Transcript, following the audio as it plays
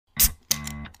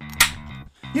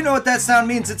You know what that sound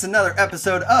means? It's another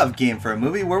episode of Game for a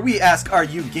Movie, where we ask, are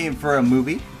you game for a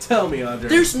movie? Tell me, Andre.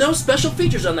 There's no special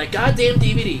features on that goddamn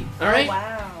DVD, alright? Oh,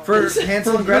 wow. For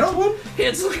Hansel and Gretel?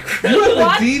 Hansel and You Gretel.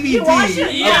 have the DVD You watch it?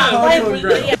 of Yeah, Hansel and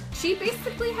Gretel. She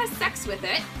basically has sex with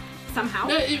it, somehow.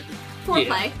 No,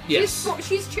 Foreplay. yeah, yes.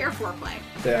 She's chair foreplay.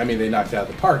 They knocked it out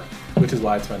of the park, which is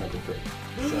why it's my number 3.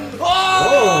 So.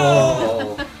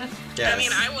 Oh! Yes. I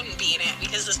mean, I wouldn't be in it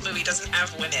because this movie doesn't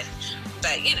have women.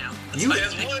 But, you know, it's You- fine.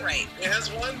 It It's one. right. It has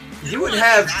one. You would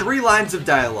have 3 lines of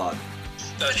dialogue.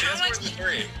 No, But she how has more much- than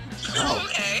 3. Oh.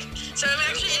 Okay. So I'm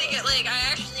actually gonna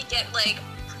get,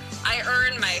 I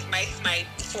earn my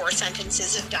 4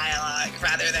 sentences of dialogue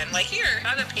rather than, here,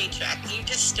 have a paycheck. You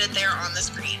just stood there on the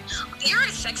screen. You're a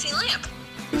sexy lamp.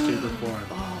 Super form.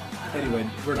 Anyway,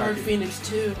 we're not. Dark Phoenix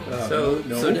 2. No.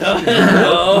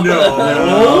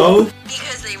 No.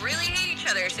 Because they really hate each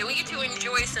other, so we get to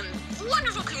enjoy some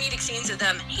wonderful comedic scenes of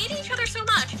them hating each other so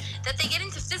much that they get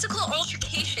into physical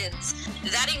altercations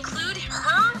that include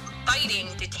her biting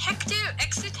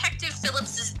ex-detective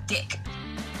Phillips's dick.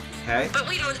 Okay. But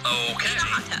we don't need a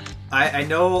hot tub. I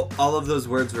know all of those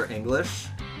words were English,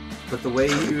 but the way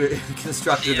you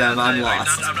constructed them, I'm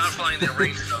lost. I'm not finding the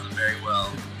range of them very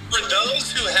well. For those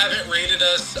who haven't rated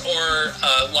us or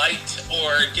liked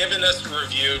or given us a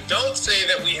review, don't say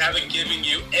that we haven't given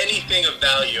you anything of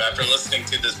value after listening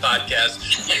to this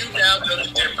podcast. You now know the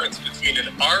difference between an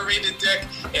R-rated dick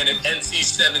and an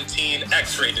NC-17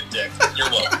 X-rated dick. You're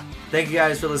welcome. Thank you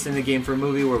guys for listening to Game for a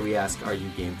Movie, where we ask, are you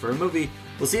game for a movie?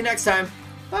 We'll see you next time.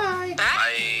 Bye.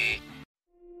 Bye.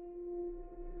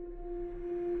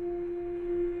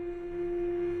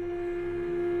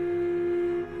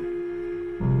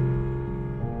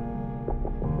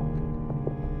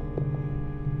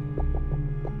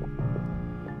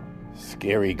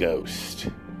 Scary ghost,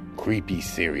 creepy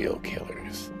serial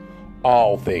killers,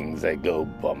 all things that go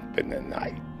bump in the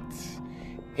night.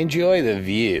 Enjoy the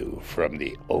view from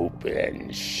the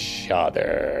open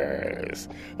shutters.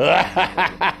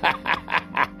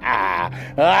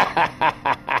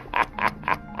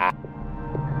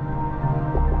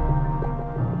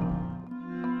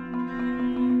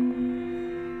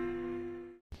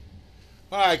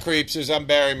 Hi, Creepsters. I'm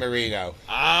Barry Marino.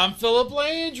 I'm Philip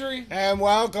Landry. And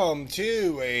welcome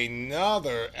to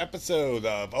another episode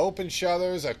of Open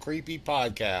Shutters, a creepy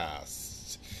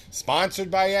podcast. Sponsored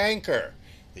by Anchor,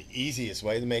 the easiest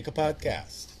way to make a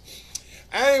podcast.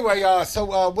 Anyway, so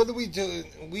what are we doing?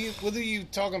 What are you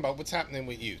talking about? What's happening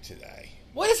with you today?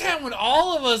 What is happening with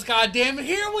all of us, goddammit?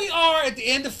 Here we are at the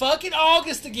end of fucking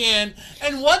August again,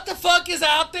 and what the fuck is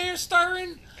out there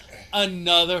stirring?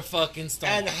 Another fucking storm.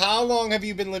 And how long have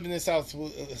you been living in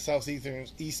southeastern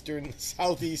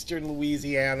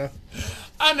Louisiana?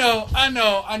 I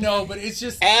know, but it's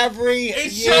just Every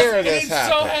year this happens.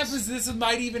 so happens this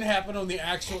might even happen on the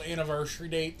actual anniversary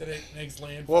date that it makes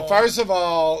landfall. Well, first of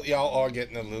all, y'all are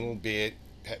getting a little bit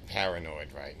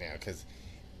paranoid right now because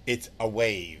it's a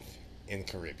wave in the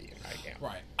Caribbean right now.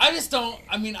 Right. I just don't.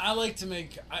 I mean, I like to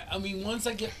make. I mean, once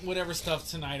I get whatever stuff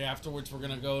tonight, afterwards, we're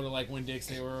gonna go to like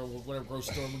Winn-Dixie or whatever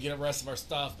grocery store and we get the rest of our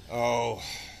stuff. Oh.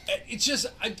 It's just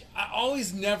I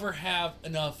always never have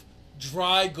enough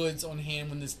dry goods on hand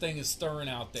when this thing is stirring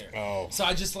out there. Oh. So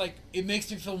I just it makes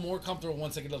me feel more comfortable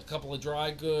once I get a couple of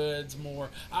dry goods.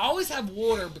 I always have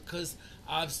water because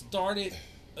I've started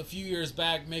a few years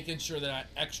back making sure that I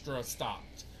extra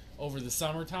stocked over the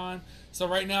summertime. So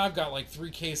right now I've got like 3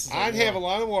 cases. I'd have a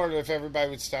lot of water if everybody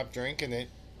would stop drinking it.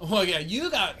 Well, yeah, you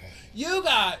got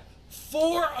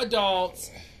 4 adults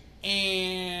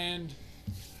and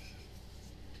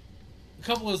a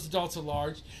couple of those adults are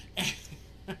large.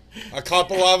 A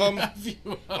couple of them? A few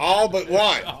of them. All but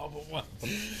one. All but one.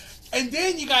 And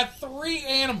then you got 3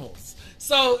 animals.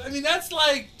 So I mean that's a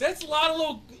lot of that's a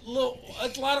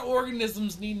lot of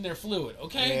organisms needing their fluid.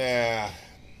 Okay. Yeah.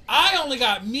 I only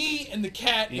got me and the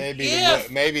cat. And Maybe the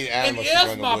and animals should if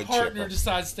run the my wood partner chipper.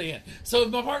 decides to stay in. So if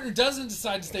my partner doesn't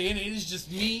decide to stay in, it is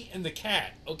just me and the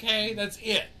cat. Okay, that's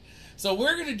it. So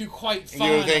we're gonna do quite fine.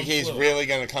 You don't think on he's fluid. really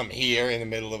going to come here in the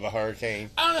middle of a hurricane?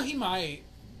 I don't know. He might.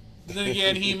 But then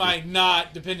again, he might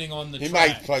not, depending on the He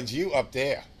track. might punch you up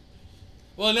there.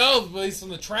 Well, no, based on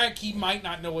the track, he might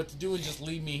not know what to do and just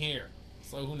leave me here.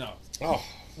 So who knows? Oh.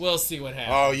 We'll see what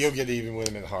happens. Oh, you'll get even with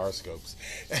him in horoscopes.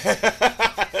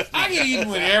 I get even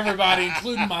with everybody,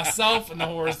 including myself in the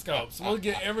horoscopes.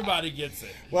 Everybody gets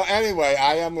it. Well, anyway,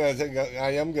 I am going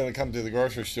to come to the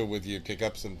grocery store with you and pick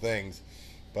up some things,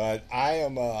 but I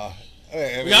am. Y'all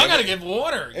got to get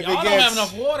water. Y'all don't have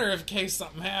enough water in case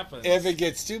something happens. If it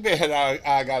gets too bad,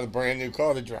 I got a brand new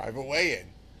car to drive away in.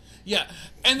 Yeah,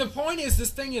 and the point is,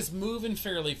 this thing is moving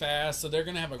fairly fast, so they're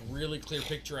going to have a really clear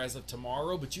picture as of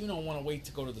tomorrow, but you don't want to wait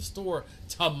to go to the store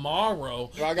tomorrow.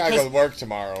 Well, I got to go to work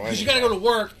tomorrow. Because you got to go to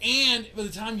work, and by the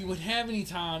time you would have any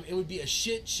time, it would be a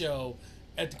shit show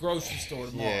at the grocery store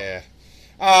tomorrow. Yeah.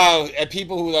 Oh, and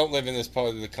people who don't live in this part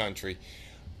of the country,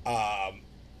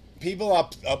 people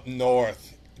up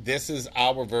north, this is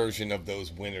our version of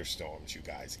those winter storms you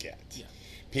guys get. Yeah.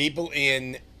 People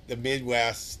in the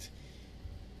Midwest,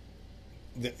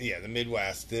 the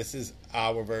Midwest, this is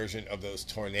our version of those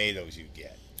tornadoes you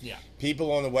get. Yeah.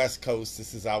 People on the West Coast,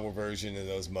 this is our version of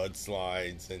those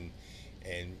mudslides and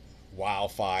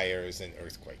wildfires and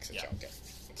earthquakes that y'all get.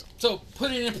 So,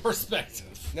 put it in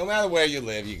perspective. No matter where you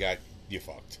live, you're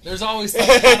fucked. There's always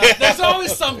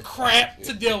some crap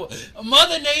to deal with.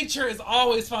 Mother Nature is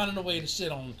always finding a way to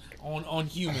shit on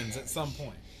humans at some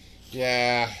point.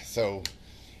 Yeah, so,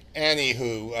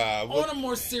 anywho. On a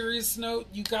more serious note,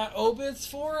 you got obits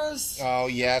for us? Oh,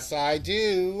 yes, I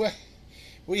do.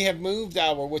 We have moved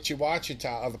our What You Watching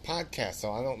to the podcast,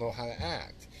 so I don't know how to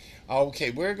act.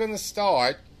 Okay, we're going to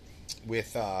start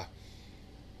with,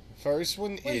 first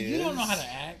one is... Wait, you don't know how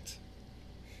to act?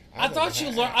 I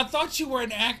thought you were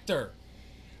an actor.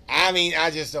 I mean,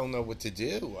 I just don't know what to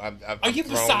do. Are you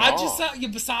beside yourself? You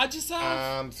beside yourself?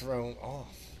 I'm thrown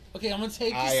off. Okay, I'm gonna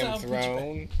take yourself.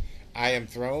 I am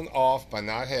thrown off by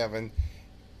not having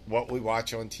what we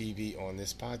watch on TV on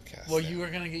this podcast. Well, you are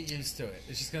gonna get used to it.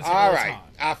 It's just gonna take all a right. time.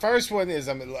 Our first one is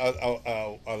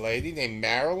a lady named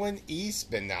Marilyn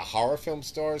Eastman. Now, horror film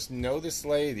stars know this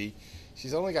lady.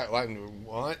 She's only got like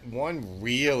one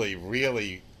really,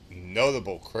 really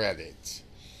notable credit.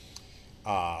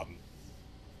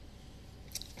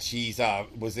 She's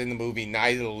was in the movie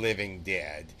Night of the Living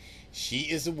Dead. She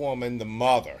is a woman, the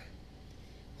mother,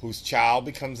 whose child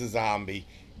becomes a zombie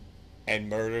and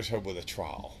murders her with a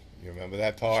trowel. You remember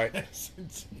that part?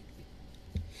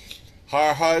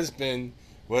 Her husband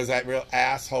was that real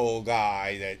asshole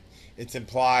guy that it's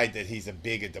implied that he's a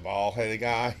bigot, the bald-headed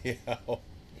guy, you know.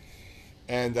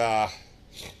 And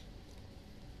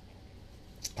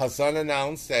her son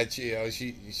announced that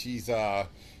she's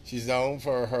known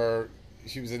for her.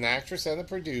 She was an actress and a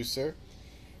producer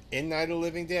in Night of the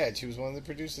Living Dead. She was one of the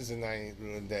producers in Night of the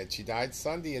Living Dead. She died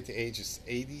Sunday at the age of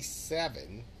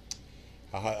 87.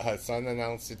 Her son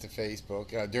announced it to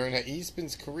Facebook. During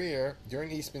Eastman's career,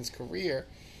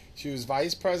 she was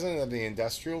vice president of the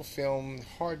Industrial Film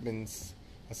Hardman's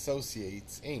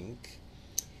Associates, Inc.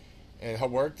 And her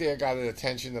work there got the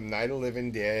attention of Night of the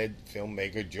Living Dead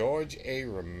filmmaker George A.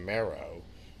 Romero,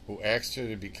 who asked her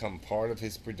to become part of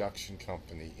his production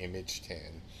company, Image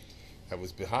 10, that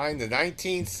was behind the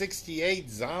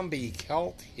 1968 zombie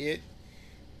cult hit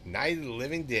Night of the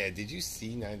Living Dead. Did you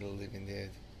see Night of the Living Dead?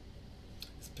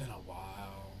 It's been a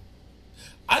while.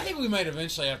 I think we might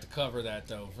eventually have to cover that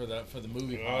though for the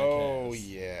movie podcast. Oh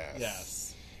yes.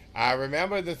 Yes. I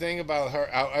remember the thing about her.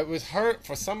 It was her,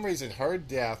 for some reason, her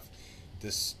death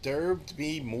disturbed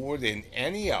me more than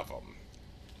any of them.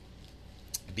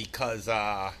 Because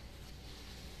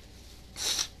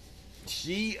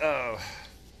she was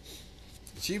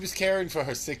caring for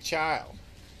her sick child,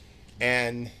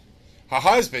 and her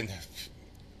husband,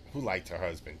 who liked her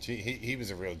husband, he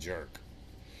was a real jerk.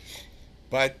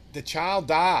 But the child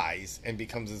dies and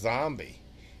becomes a zombie,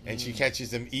 and she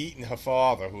catches him eating her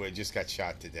father, who had just got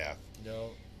shot to death.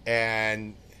 No.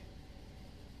 And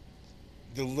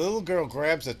the little girl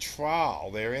grabs a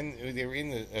trowel. They're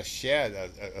in a shed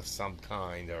of some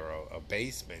kind, or a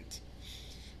basement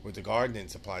with the gardening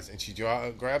supplies, and she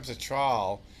grabs a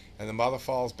trowel, and the mother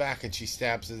falls back, and she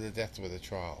stabs her to death with a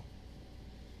trowel.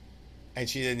 And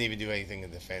she didn't even do anything to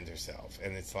defend herself.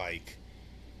 And it's like,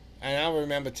 and I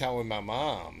remember telling my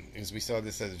mom, because we saw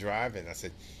this at the drive-in, I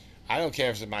said, I don't care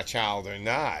if it's my child or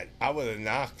not. I would have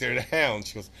knocked her down.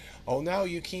 She goes, oh no,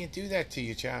 you can't do that to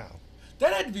your child.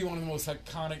 That had to be one of the most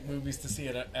iconic movies to see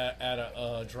at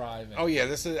a drive-in. Oh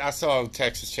yeah, I saw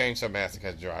Texas Chainsaw Massacre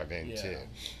at the drive-in too.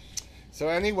 So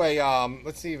anyway,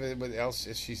 let's see what else,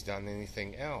 if she's done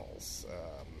anything else.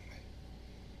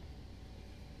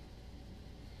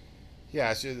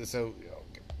 That's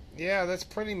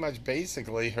pretty much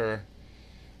basically her.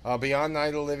 Beyond Night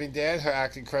of the Living Dead, her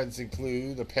acting credits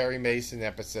include the Perry Mason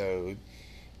episode,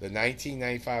 the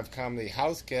 1995 comedy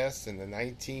House Guest, and the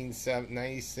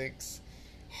 1996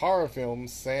 horror film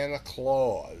Santa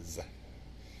Claus.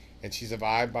 And she's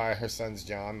survived by her sons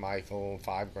John, Michael,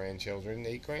 5 grandchildren,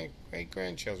 8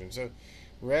 great-grandchildren. So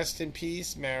rest in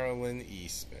peace, Marilyn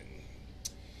Eastman.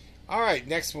 All right,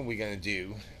 next one we're going to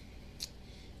do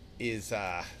is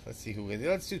let's see who.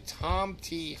 Let's do Tom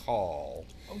T. Hall.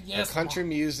 Oh yes, a country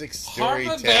music Harbor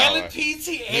storyteller. Valley PTA.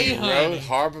 He honey. wrote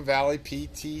Harbor Valley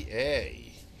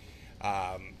PTA.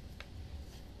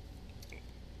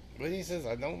 When he says,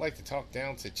 "I don't like to talk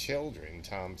down to children,"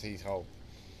 Tom T. Hall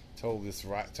told a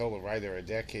writer a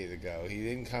decade ago. He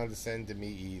didn't condescend to me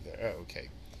either. Oh, okay.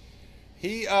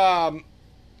 He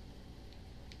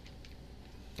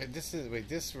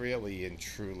this really and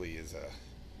truly is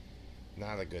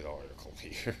not a good article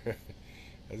here.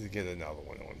 Let's get another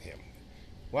one on him.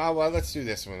 Well, let's do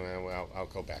this one. I'll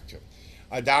go back to it.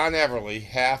 Don Everly,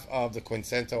 half of the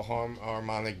quintetto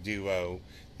harmonic duo,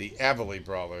 the Everly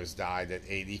Brothers, died at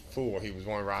 84. He was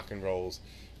one of rock and roll's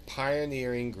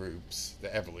pioneering groups, the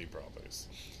Everly Brothers.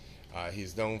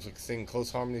 He's known for singing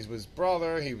close harmonies with his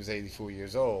brother. He was 84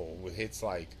 years old, with hits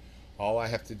like All I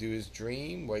Have to Do Is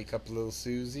Dream, Wake Up Little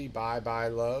Susie, Bye Bye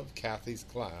Love, Kathy's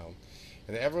Clown.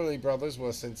 And the Everly Brothers were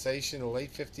a sensation in the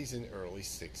late 50s and early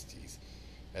 60s,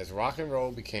 as rock and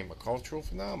roll became a cultural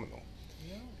phenomenon.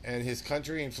 And his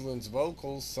country-influenced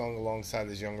vocals, sung alongside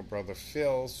his younger brother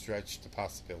Phil, stretched the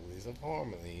possibilities of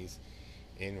harmonies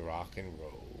in rock and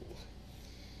roll.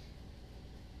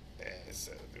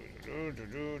 Don't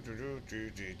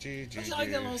you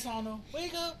like that little song though?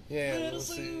 Wake up, little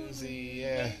Susie.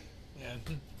 Yeah.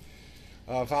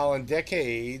 Following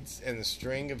decades and a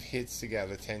string of hits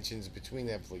together, tensions between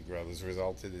the Everly Brothers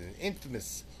resulted in an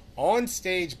infamous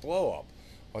on-stage blow-up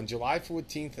on July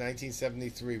 14th,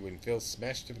 1973, when Phil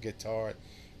smashed the guitar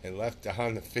and left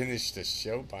Don to finish the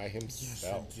show by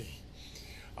himself.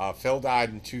 Yes, Phil died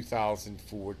in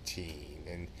 2014,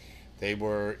 and they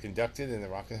were inducted in the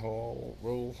Rock and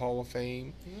Roll Hall of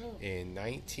Fame in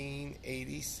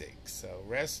 1986. So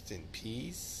rest in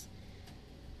peace,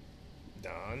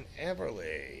 Don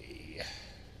Everly.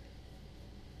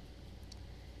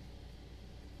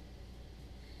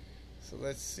 So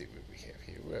let's see what we have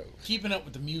here. Whoa. Keeping up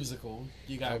with the musical,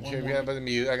 you got one more. Yeah, but the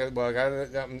music.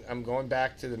 I'm going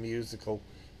back to the musical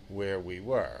where we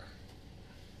were,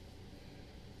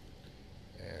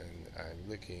 and I'm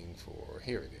looking for.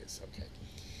 Here it is. Okay,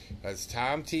 that's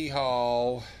Tom T.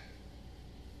 Hall.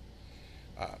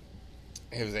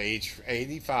 He was age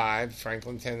 85,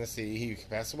 Franklin, Tennessee. He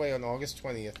passed away on August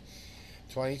 20th,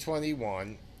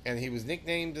 2021, and he was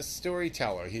nicknamed the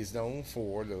Storyteller. He's known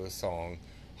for the song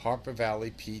Harbor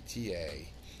Valley PTA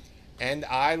and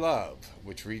I Love,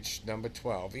 which reached number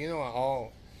 12. You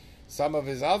know, some of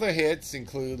his other hits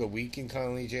include A Week in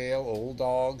County Jail, Old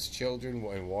Dogs, Children,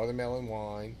 and Watermelon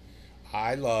Wine.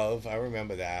 I Love, I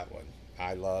remember that one.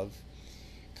 I Love.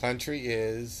 Country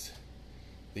Is,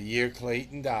 The Year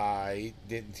Clayton Died,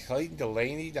 Clayton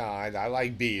Delaney Died, I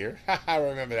Like Beer. I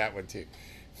remember that one too.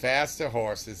 Faster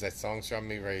Horses, that song's from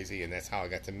me crazy, and that's how I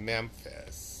got to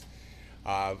Memphis.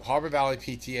 Harbor Valley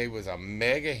PTA was a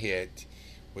mega hit,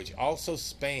 which also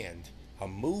spanned a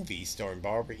movie starring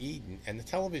Barbara Eden and the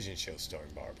television show starring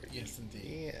Barbara Eden. Yes,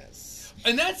 indeed. Yes.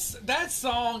 And that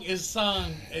song is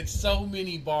sung at so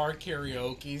many bar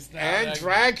karaoke's now. And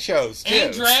drag shows, too.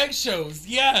 And drag shows,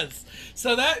 yes.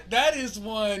 So that is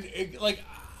one, like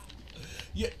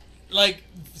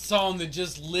song that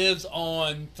just lives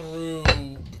on through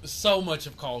so much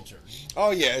of culture.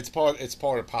 Oh, yeah, it's part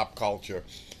of pop culture.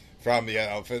 From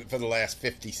for the last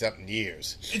 50-something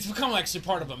years, it's become actually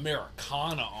part of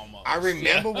Americana almost. I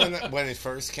remember when it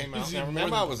first came out. I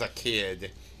remember I was a kid,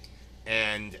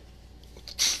 and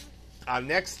our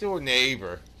next door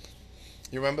neighbor.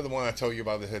 You remember the one I told you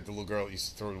about that had the little girl that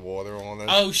used to throw the water on us?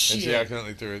 Oh shit! And she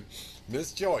accidentally threw it.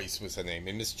 Miss Joyce was her name,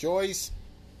 and Miss Joyce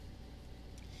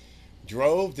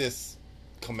drove this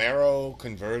Camaro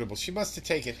convertible. She must have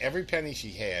taken every penny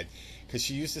she had. Because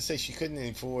she used to say she couldn't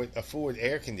afford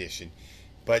air condition,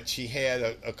 but she had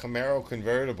a Camaro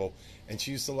convertible, and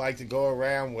she used to like to go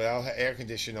around without her air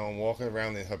conditioner on, walking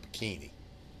around in her bikini.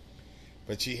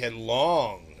 But she had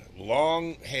long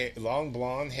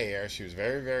blonde hair. She was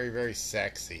very, very, very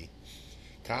sexy.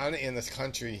 Kind of in this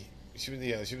country. She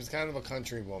was kind of a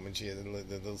country woman. She had the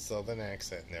little southern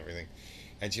accent and everything,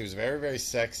 and she was very, very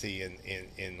sexy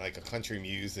in like a country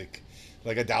music,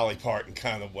 like a Dolly Parton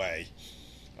kind of way.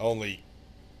 Only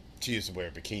she used to wear a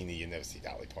bikini. You never see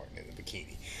Dolly Parton in a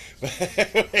bikini.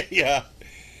 But yeah,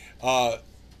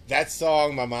 that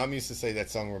song, my mom used to say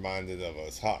that song reminded of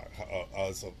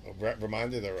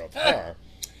reminded her of her,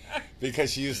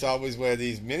 because she used to always wear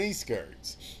these mini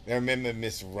skirts. I remember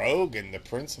Miss Rogan, the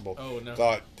principal,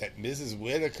 thought that Mrs.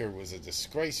 Whitaker was a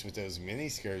disgrace with those mini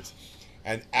skirts,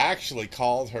 and actually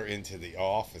called her into the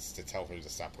office to tell her to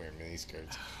stop wearing mini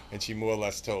skirts. And she more or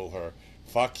less told her,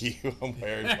 "Fuck you, I'm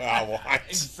wearing what I want."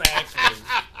 Exactly.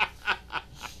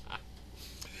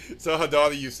 So her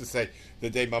daughter used to say, the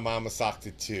day my mama socked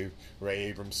it to Ray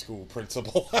Abrams school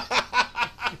principal.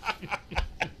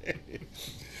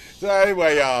 So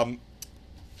anyway,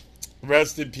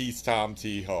 rest in peace, Tom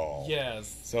T. Hall.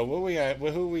 Yes. So what we have?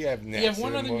 Who we have next? We have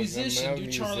one other musician. We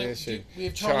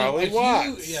have Charlie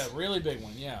Watts. Yeah, really big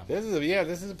one. Yeah. This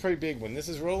is a pretty big one. This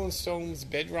is Rolling Stones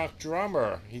bedrock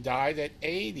drummer. He died at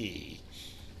 80.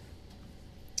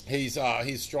 He's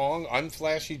strong,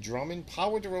 unflashy drumming,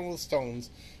 powered the Rolling Stones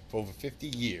for over 50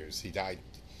 years. He died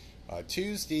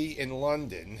Tuesday in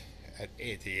London at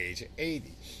the age of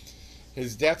 80.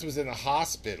 His death was in a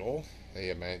hospital.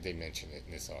 They mention it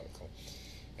in this article.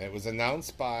 And it was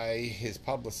announced by his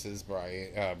publicist,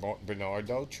 Bernard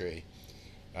Daughtry.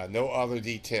 No other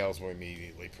details were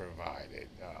immediately provided.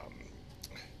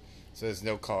 So there's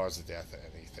no cause of death or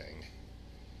anything.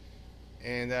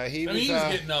 And he was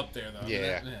getting up there, though.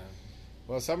 Yeah.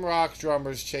 Well, some rock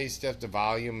drummers chased after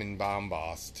volume and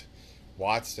bombast.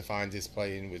 Watts defined his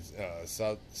playing with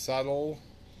subtle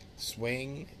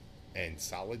swing and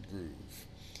solid groove.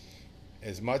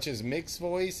 As much as Mick's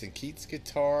voice and Keith's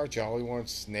guitar, Jolly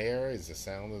Warren's snare is the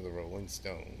sound of the Rolling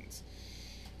Stones.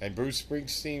 And Bruce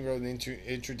Springsteen wrote an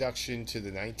introduction to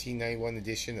the 1991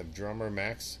 edition of drummer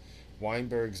Max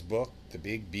Weinberg's book, The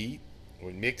Big Beat.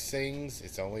 When Mick sings,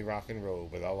 it's only rock and roll,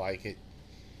 but I like it.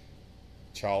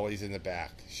 Charlie's in the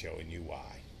back, showing you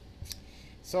why.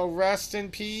 So rest in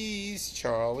peace,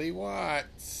 Charlie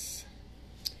Watts.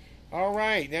 All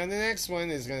right, now the next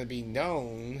one is going to be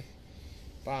known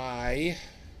by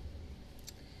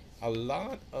a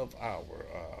lot of our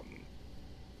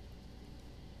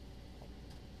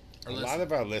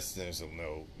listeners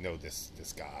will know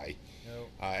this guy,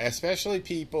 especially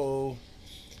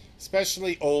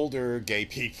older gay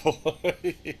people.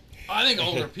 I think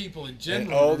older people in general.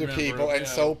 And older people and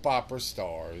soap opera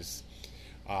stars.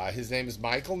 His name is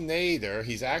Michael Nader.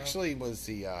 He's actually was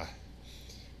the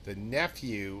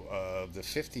nephew of the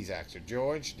 50s actor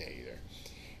George Nader,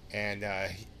 and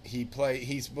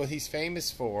he's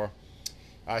famous for.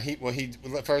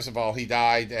 First of all, he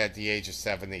died at the age of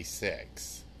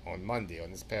 76 on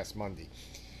this past Monday,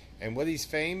 and what he's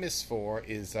famous for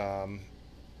is on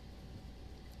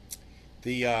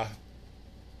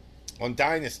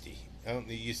Dynasty.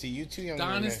 You see, you two young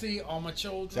Dynasty, All My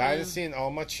Children. Dynasty and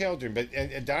All My Children, but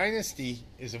Dynasty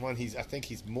is the one I think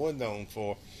he's more known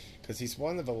for because he's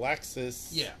one of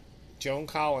Alexis. Yeah. Joan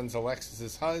Collins,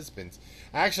 Alexis's husbands.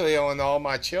 Actually, on All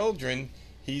My Children,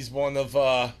 he's one of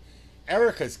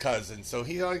Erica's cousins, so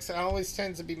he always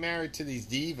tends to be married to these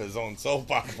divas on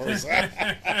soap operas.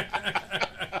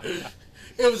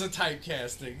 It was a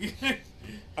typecasting.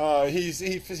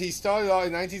 He started out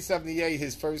in 1978.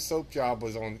 His first soap job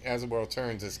was on As the World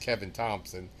Turns as Kevin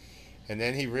Thompson, and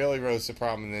then he really rose to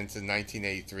prominence in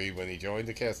 1983 when he joined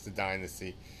the cast of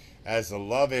Dynasty as the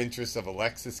love interest of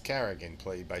Alexis Carrigan,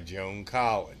 played by Joan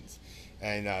Collins.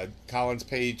 And Collins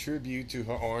paid tribute to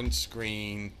her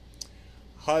on-screen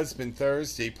husband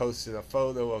Thursday, posted a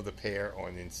photo of the pair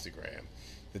on Instagram.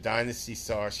 The Dynasty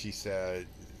star, she said,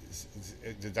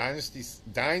 the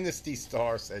Dynasty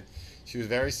star said she was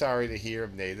very sorry to hear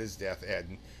of Nader's death,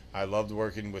 and I loved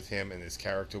working with him, and his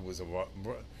character was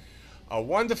a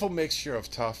wonderful mixture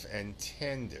of tough and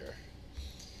tender.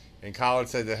 And Collins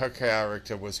said that her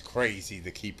character was crazy to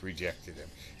keep rejecting him.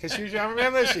 Because I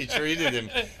remember she treated him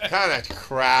kind of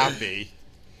crappy.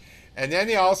 And then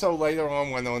he also later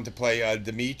on went on to play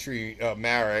Dmitri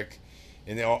Marek,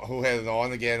 who had an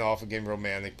on-again, off-again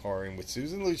romantic pairing with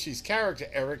Susan Lucci's character,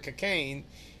 Erica Kane,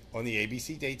 on the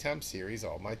ABC daytime series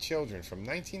All My Children from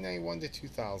 1991 to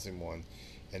 2001.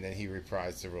 And then he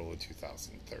reprised the role in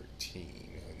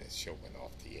 2013 when this show went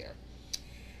off the air.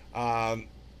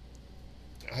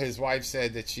 His wife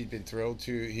said that she'd been thrilled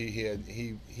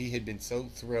he had been so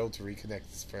thrilled to reconnect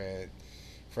his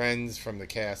friends from the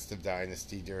cast of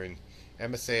Dynasty during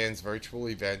Emma Sands' virtual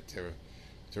event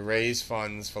to raise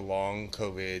funds for long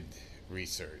COVID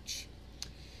research.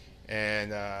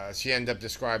 And she ended up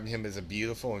describing him as a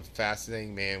beautiful and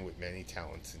fascinating man with many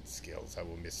talents and skills. I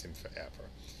will miss him forever.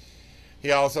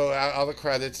 He also, other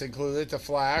credits included The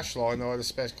Flash, Law & Order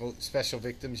Special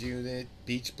Victims Unit,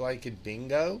 Beach Blanket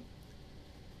Bingo,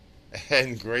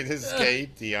 and Great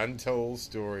Escape, The Untold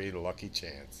Story, Lucky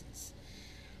Chances.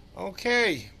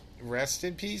 Okay, rest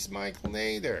in peace, Michael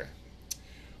Nader.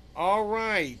 All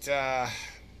right,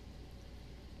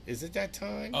 is it that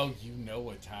time? Oh, you know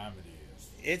what time it is.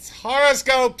 It's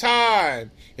horoscope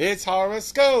time! It's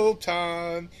horoscope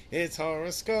time! It's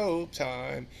horoscope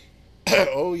time!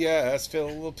 Oh yes, Phil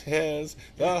Lopez,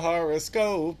 the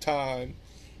horoscope time!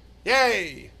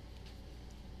 Yay!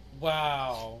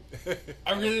 Wow.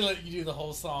 I really let you do the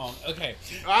whole song. Okay.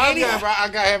 I Anyway.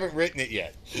 haven't written it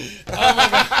yet. Oh my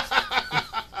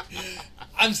god.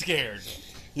 I'm scared.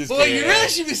 You're Well, you scared. really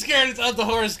should be scared of the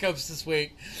horoscopes this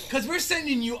week. Because we're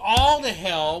sending you all to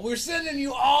hell. We're sending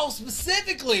you all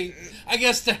specifically, I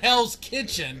guess, to Hell's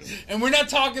Kitchen. And we're not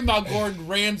talking about Gordon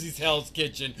Ramsay's Hell's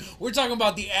Kitchen. We're talking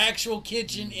about the actual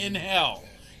kitchen in hell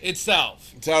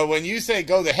itself. So when you say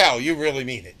go to hell, you really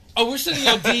mean it. Oh, we're sending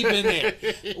you deep in there.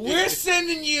 We're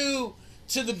sending you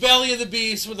to the belly of the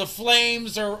beast where the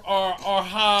flames are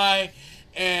high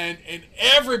and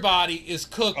everybody is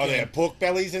cooking. Oh, they have pork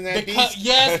bellies in that Because, beast?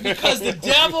 yes, because the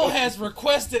devil has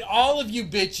requested all of you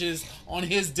bitches on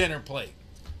his dinner plate.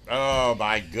 Oh,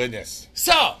 my goodness.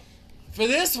 So, for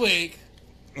this week,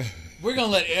 we're going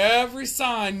to let every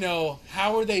sign know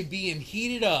how are they being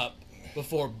heated up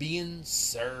before being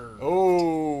served. Oh,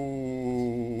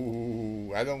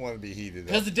 I don't want to be heated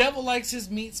Because up. the devil likes his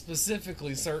meat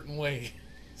specifically certain ways.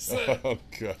 So, Oh,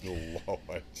 good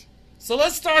Lord. so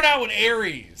let's start out with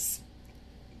Aries.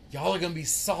 Y'all are going to be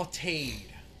sauteed.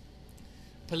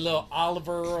 Put a little olive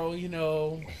oil, you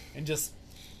know, and just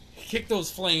kick those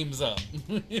flames up.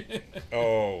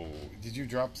 Oh, did you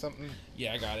drop something?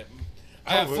 Yeah, I got it.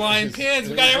 I got Oh, flying it's- pins.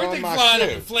 We it's got on everything my flying.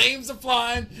 shoe. The flames are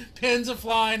flying. Pins are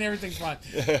flying. Everything's flying.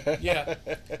 Yeah.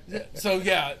 So,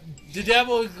 yeah, the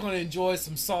devil is going to enjoy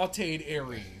some sauteed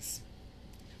Aries.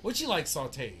 What you like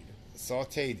sauteed?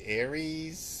 Sauteed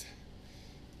Aries.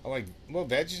 I like, well,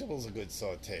 vegetables are good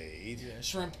sauteed. Yeah,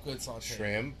 shrimp, good sauteed.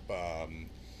 Shrimp.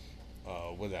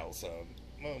 What else?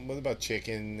 Well, what about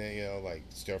chicken? You know, like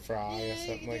stir fry or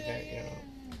something like that. You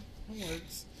know, That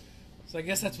works. So I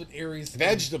guess that's what Aries.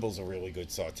 vegetables are really good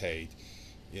sauteed.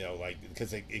 You know, like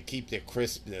because they keep their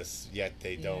crispness, yet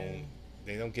they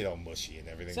don't get all mushy and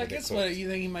everything. So I but they're guess what cooked. you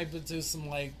think he might do some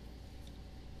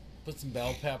put some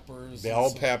bell peppers. Bell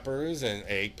and some- peppers and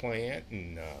eggplant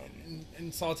and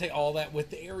and saute all that with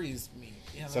the Aries meat.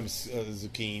 Yeah, some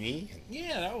zucchini.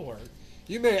 yeah, that'll work.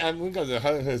 You may. I'm going to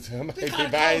I might be kinda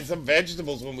buying colorful. some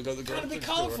vegetables when we go to the Gotta grocery be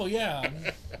store. colorful, yeah.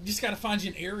 You just gotta find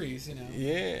you an Aries, you know.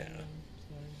 Yeah.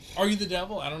 Are you the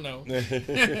devil? I don't know.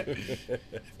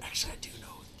 Actually, I do know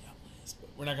who the devil is, but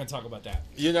we're not gonna talk about that.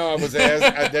 You know, I was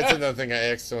asked. That's another thing I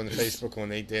asked on Facebook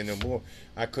on 8 Day No More.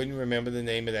 I couldn't remember the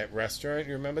name of that restaurant.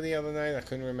 You remember the other night? I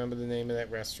couldn't remember the name of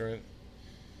that restaurant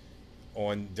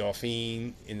on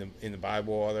Dauphine in the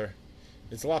Bywater.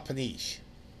 It's La Peniche.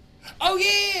 Oh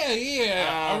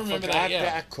yeah. I remember forgot that.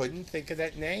 Yeah. I couldn't think of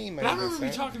that name. But I remember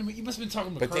you talking to me. You must have been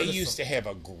talking about. But they Curtis. used to have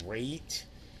a great.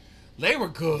 They were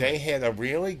good. They had a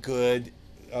really good.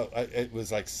 It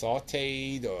was like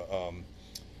sautéed or.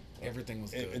 Everything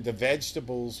was good. The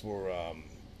vegetables were.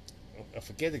 I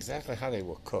forget exactly how they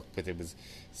were cooked, but it was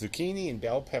zucchini and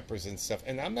bell peppers and stuff.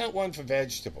 And I'm not one for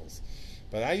vegetables,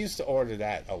 but I used to order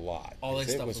that a lot. All that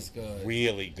 'cause it stuff was good.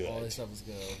 Really good. All that stuff was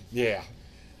good. Yeah.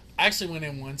 I actually went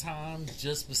in one time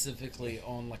just specifically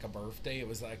on like a birthday. It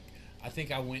was like I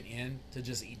think I went in to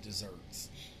just eat desserts.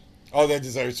 Oh, their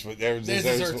desserts were Their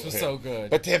desserts were so good.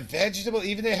 But their vegetable,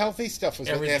 even their healthy stuff was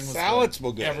good. Their Everything was salads good.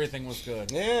 were good. Everything was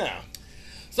good. Yeah.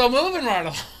 So moving right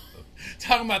along,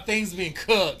 talking about things being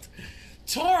cooked.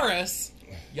 Taurus,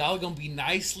 y'all are gonna be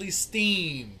nicely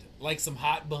steamed like some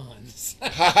hot buns.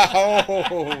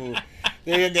 Oh,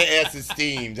 their asses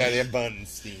steamed. Their buns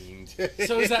steamed.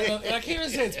 So is that? I can't even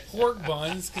say it's pork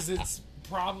buns because it's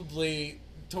probably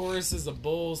Taurus is a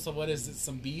bull. So what is it?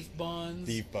 Some beef buns.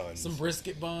 Beef buns. Some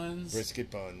brisket buns. Brisket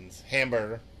buns.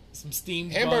 Hamburger. Some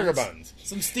steamed Hamburger buns. buns.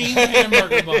 Some steamed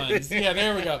hamburger buns. Yeah,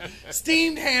 there we go.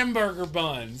 Steamed hamburger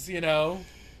buns. You know.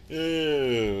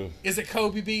 Ew. Is it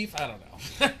Kobe beef? I don't know.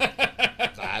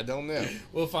 I don't know.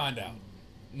 We'll find out.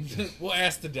 We'll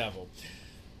ask the devil.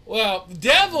 Well, the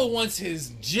devil wants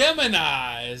his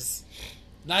Geminis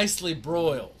nicely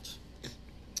broiled.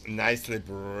 Nicely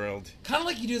broiled. Kind of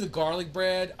like you do the garlic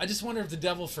bread. I just wonder if the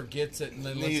devil forgets it and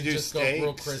then lets You it do just go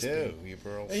real steaks crispy. too. You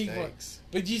broil There you go. steaks.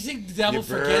 But do you think the devil You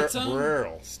forgets them?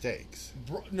 broil steaks.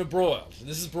 No, broiled.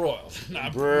 This is broiled.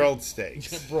 Not Broiled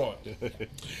steaks. broiled.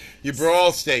 You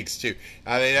broil steaks too.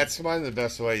 I mean, that's one of the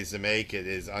best ways to make it.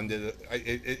 Is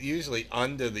usually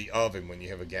under the oven when you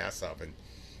have a gas oven,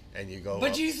 and you go. But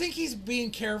up. do you think he's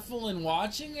being careful in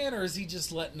watching it, or is he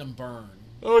just letting them burn?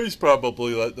 Oh, he's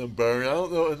probably letting them burn. I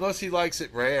don't know, unless he likes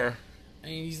it rare. I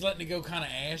mean, he's letting it go kind of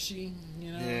ashy,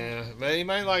 you know? Yeah, but he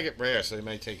might like it rare, so he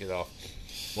might take it off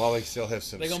while they still have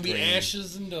some. They're going to be scream.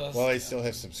 ashes and dust. While they still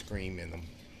have some scream in them.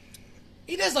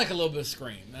 He does like a little bit of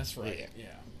scream. That's right. Yeah.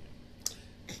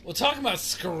 Well, talking about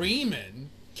screaming,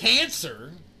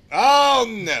 Cancer. Oh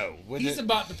no! He's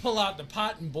about to pull out the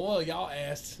pot and boil y'all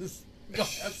asses. Gonna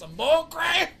have some boiled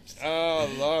crabs. Oh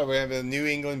Lord, we have a New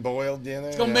England boiled dinner.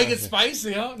 It's gonna make it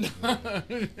spicy, huh?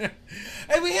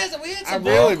 Hey, we had some. I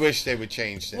really wish they would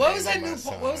change the What name was that of new? my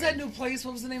sign. What was that new place?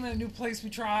 What was the name of that new place we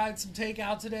tried some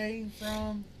takeout today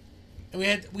from?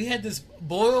 And we had this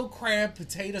boiled crab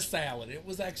potato salad. It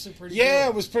was actually pretty. Yeah, good.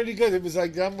 it was pretty good. It was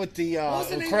like done with the What was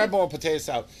the name crab of- boil potato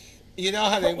salad. You know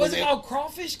how they Was it called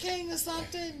Crawfish King or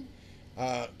something?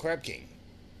 Crab King.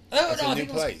 Oh, That's a I new think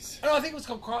it was- place. I think it was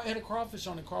called. It had a crawfish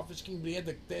on it, Crawfish King, but they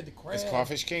had the crab. Is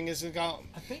Crawfish King is it called?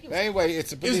 I think it But was. anyway,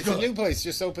 it's was a good. new place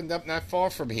just opened up not far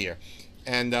from here,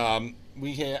 and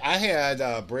I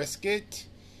had brisket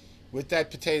with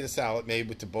that potato salad made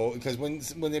with the boil because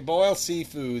when they boil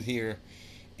seafood here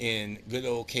in good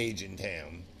old Cajun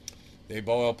Town, they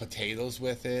boil potatoes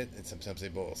with it, and sometimes they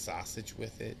boil sausage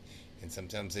with it, and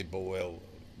sometimes they boil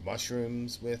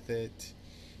mushrooms with it,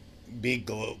 big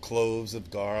cloves of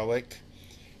garlic,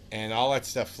 and all that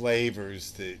stuff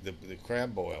flavors the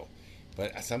crab boil.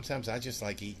 But sometimes I just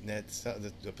like eating that stuff,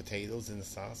 the potatoes and the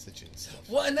sausage and stuff.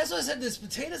 Well, and that's what I said. This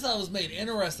potato salad was made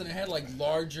interesting. It had like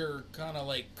larger kind of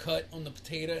like cut on the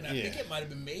potato, and I think it might have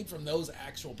been made from those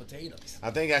actual potatoes. I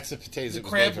think that's the potatoes. The it was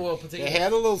crab made from. boiled potatoes. It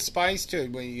had a little spice to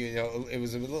it when it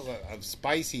was a little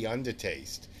spicy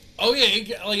undertaste. Oh yeah,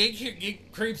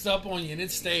 it creeps up on you and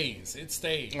it stays. It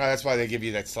stays. Well, that's why they give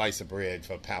you that slice of bread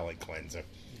for a palate cleanser.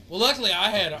 Well, luckily I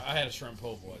had a shrimp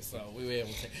po' boy, so we were able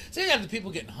to. So you got the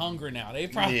people getting hungry now. They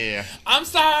probably. Yeah. I'm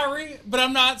sorry, but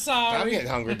I'm not sorry. I'm getting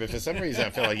hungry, but for some reason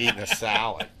I feel like eating a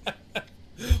salad. But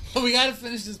we got to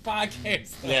finish this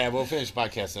podcast. Yeah, we'll finish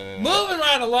podcasting. Moving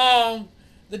right along,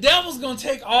 the devil's gonna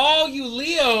take all you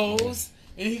Leos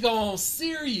and he gonna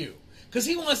sear you because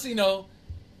he wants to,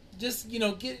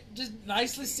 get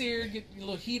nicely seared, get a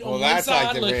little heat on Well, one that's side,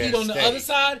 like a the little heat rare on the steak. other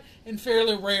side, and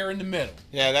fairly rare in the middle.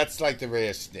 Yeah, that's like the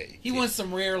rare steak. He wants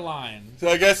some rare lion. So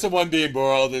I guess the one being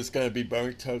boiled is going to be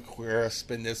burnt to a crisp,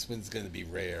 and this one's going to be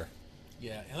rare.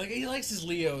 Yeah, he likes his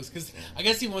Leos because I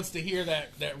guess he wants to hear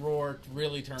that roar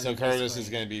really turn. So into Curtis spring. is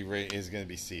going to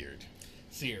be seared.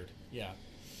 Seared. Yeah.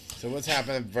 So what's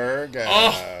happening, Virgo?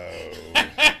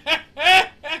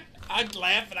 I'm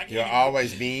laughing. I can't. You're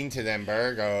always mean to them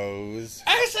Virgos.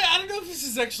 Actually, I don't know if this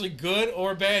is actually good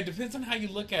or bad. Depends on how you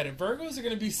look at it. Virgos are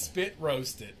going to be spit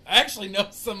roasted. I actually know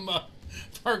some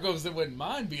Virgos that wouldn't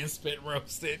mind being spit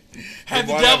roasted. Have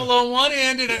the devil on one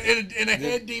end and a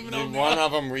head demon on the One other.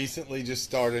 of them recently just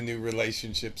started a new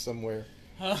relationship somewhere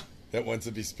Huh? that wants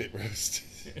to be spit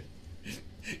roasted.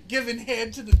 Giving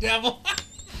head to the devil.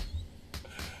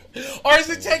 Or is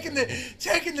it taking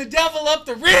the devil up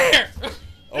the rear?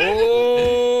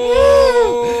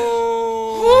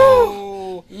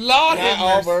 Oh! Lord have Not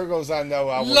all mercy. Virgos I know.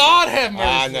 Lord have mercy.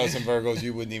 I know some Virgos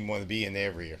you wouldn't even want to be in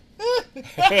their rear.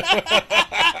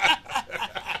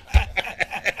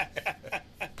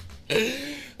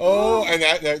 Oh, and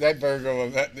that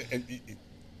Virgo,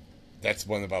 that's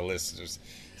one of our listeners.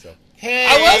 So hey,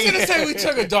 I was going to say we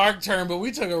took a dark turn, but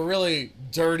we took a really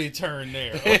dirty turn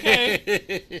there,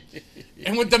 okay?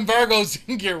 And with them Virgos, you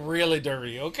can get really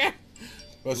dirty, okay?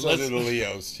 Well, so do the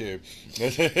Leos, too.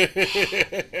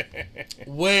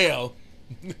 Well,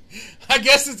 I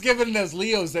guess it's giving those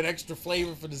Leos that extra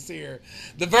flavor for the sear.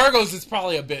 The Virgos is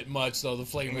probably a bit much, though, the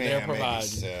flavor they're Yeah, maybe providing.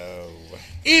 so.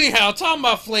 Anyhow, talking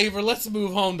about flavor, let's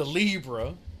move home to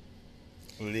Libra.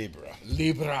 Libra.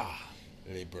 Libra.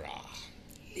 Libra.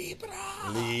 Libra.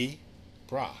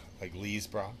 Libra. Like Lee's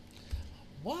bra.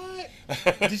 What?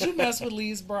 Did you mess with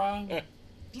Lee's bra?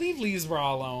 Leave Lee's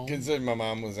bra alone. Considering my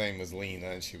mom's name was Lena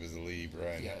and she was a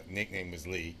Libra and her nickname was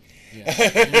Lee. Yeah.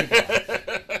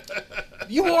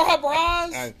 You wore her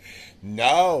bras?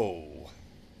 No.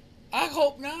 I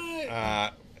hope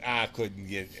not. I couldn't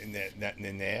get nothing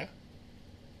in there.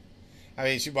 I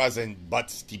mean, she wasn't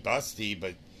busty,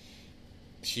 but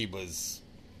she was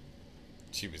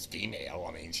female.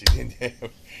 I mean,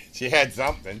 she had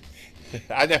something.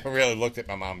 I never really looked at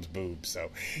my mom's boobs, so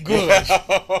good.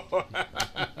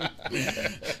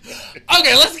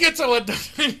 Okay, let's get to what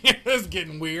this is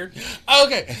getting weird.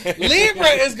 Okay, Libra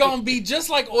is gonna be just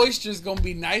like oysters, gonna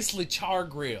be nicely char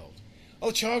grilled.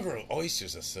 Oh, char grilled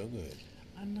oysters are so good.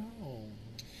 I know.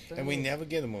 And we never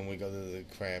get them when we go to the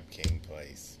Crab King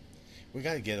place. We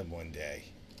got to get them one day.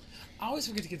 I always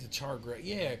forget to get the char grill.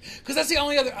 Yeah, because that's the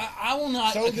only other. I will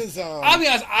not. So does I'll be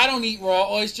honest. I don't eat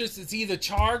raw oysters. It's either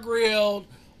char grilled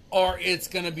or it's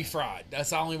gonna be fried. That's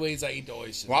the only ways I eat the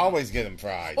oysters. Well, I always get them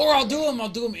fried. Or I'll do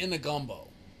them in the gumbo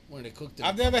when they cook them.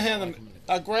 I've never had them.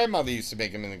 Our grandmother used to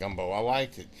make them in the gumbo. I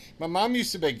liked it. My mom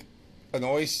used to make an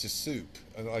oyster soup,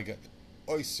 like an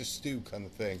oyster stew kind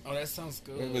of thing. Oh, that sounds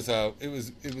good.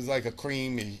 It was like a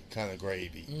creamy kind of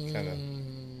gravy kind of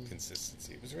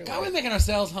consistency. It was really. God, we're making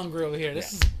ourselves hungry over here.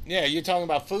 This is. Yeah, you're talking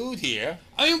about food here.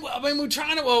 I mean, we're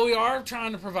trying to. Well, we are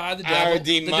trying to provide the Our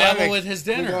devil with his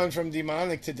dinner. We're going from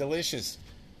demonic to delicious.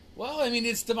 Well, I mean,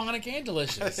 it's demonic and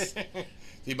delicious.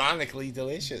 Demonically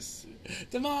delicious.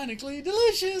 Demonically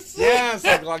delicious. Yeah, it's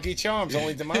like Lucky Charms,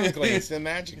 only demonically instead of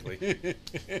magically.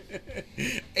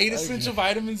 8 essential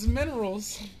vitamins and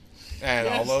minerals. And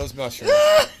all those mushrooms.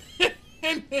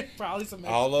 And probably some.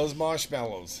 All those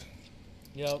marshmallows.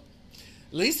 Yep.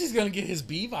 At least he's going to get his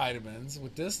B vitamins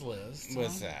with this list.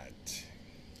 What's that?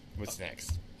 What's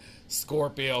next?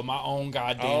 Scorpio, my own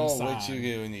goddamn sign. What you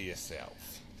doing to yourself?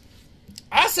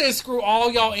 I said screw all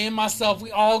y'all and myself.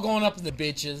 We all going up in the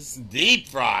bitches. Deep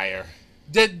fryer.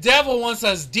 The devil wants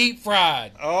us deep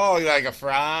fried. Oh, like a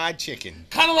fried chicken.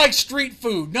 Kind of like street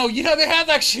food. No, you know, they have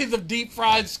actually the deep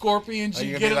fried scorpions.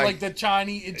 You get it like the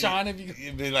Chinese in China.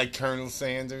 It'd be like Colonel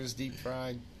Sanders deep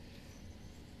fried.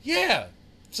 Yeah.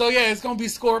 So yeah, it's gonna be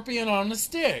scorpion on a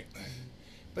stick.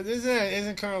 But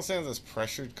isn't Colonel Sanders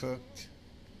pressure cooked?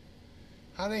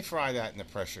 How do they fry that in the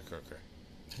pressure cooker?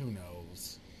 Who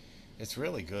knows? It's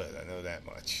really good. I know that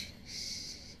much.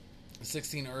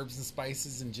 16 herbs and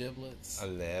spices and giblets.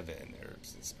 11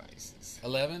 herbs and spices.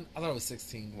 11? I thought it was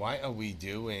 16. Why are we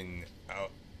doing a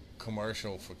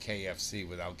commercial for KFC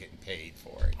without getting paid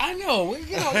for it? I know.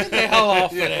 Get the hell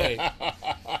off of that.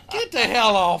 Get the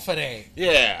hell off of that.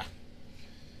 Yeah.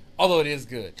 Although it is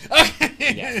good.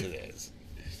 Yes, it is.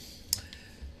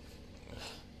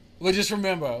 Well, just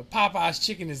remember, Popeye's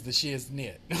chicken is the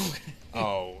shiznit.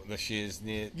 Oh, the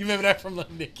shiznit. You remember that from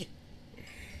Little Nicky?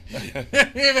 You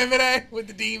remember that with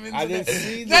the demons? I didn't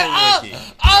see that.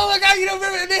 Oh my God! You don't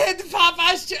remember they had the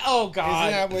Popeye's chicken? Oh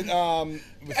God! Isn't that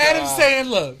with Adam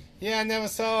Sandler? Yeah, I never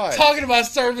saw it. Talking about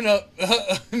serving up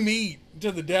meat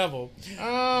to the devil.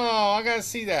 Oh, I gotta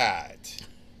see that.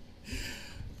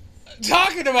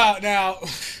 Talking about now.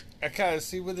 I gotta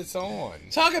see what it's on.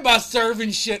 Talking about serving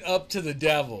shit up to the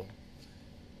devil.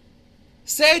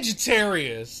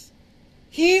 Sagittarius,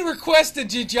 he requested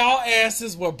that y'all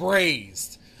asses were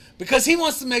braised because he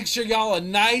wants to make sure y'all are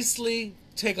nicely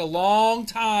take a long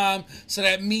time so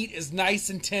that meat is nice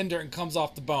and tender and comes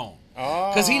off the bone.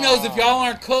 Because he knows if y'all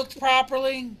aren't cooked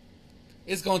properly,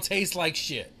 it's gonna taste like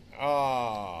shit.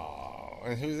 Oh,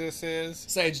 and who this is?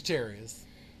 Sagittarius.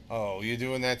 Oh, you're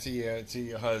doing that to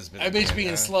your husband. I bitch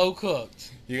being slow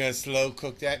cooked. You're gonna slow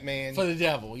cook that man for the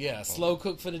devil. Yeah, slow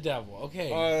cook for the devil.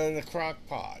 Okay. In the crock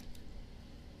pot.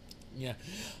 Yeah.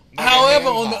 However,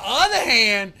 on the other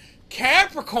hand,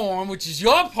 Capricorn, which is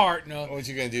your partner, what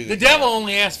you gonna do? The devil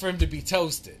only asked for him to be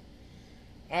toasted.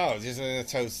 Oh, just gonna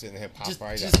toast it and it pop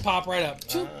right up. Just pop right up.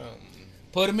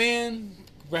 Put him in.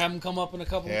 Have him come up in a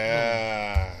couple.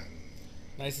 Yeah.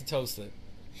 Nice and toasted.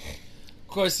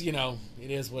 Of course, you know, it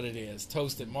is what it is.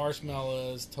 Toasted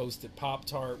marshmallows, toasted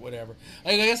Pop-Tart, whatever.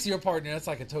 I guess your partner, that's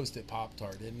like a toasted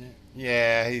Pop-Tart, isn't it?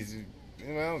 Yeah,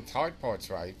 well, tart part's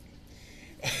right.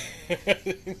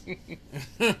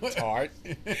 Tart.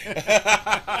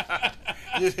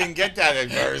 You didn't get that at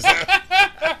first.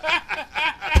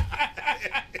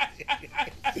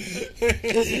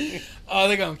 Oh,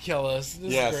 they're going to kill us.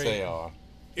 Yes, they are.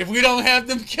 If we don't have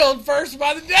them killed first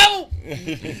by the devil.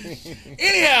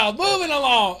 Anyhow, moving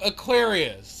along.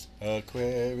 Aquarius. I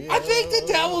think the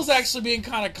devil's actually being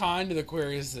kind of kind to the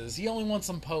Aquariuses. He only wants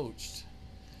them poached.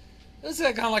 It's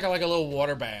kind of like a little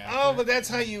water bath. Oh, but that's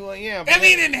how you, yeah. I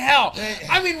mean, in hell.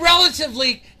 I mean,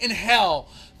 relatively in hell,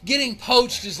 getting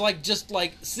poached is like just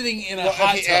like sitting in a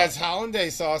hot tub. As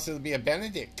hollandaise sauce, it'll be a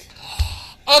Benedict.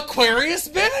 Aquarius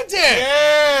Benedict.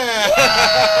 Yeah.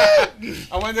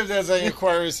 I wonder if there's any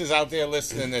Aquariuses out there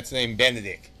listening that's named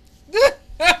Benedict.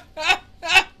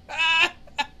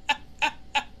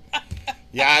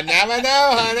 Yeah, never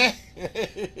know, honey.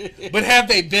 But have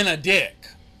they been a dick?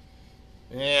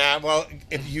 Yeah, well,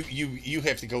 if you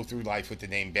have to go through life with the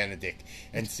name Benedict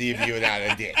and see if you're not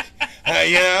a dick,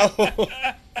 you know.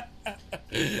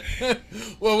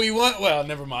 Well,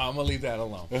 never mind. I'm gonna leave that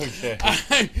alone. Okay.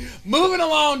 Moving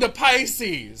along to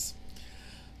Pisces.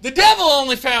 The devil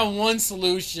only found one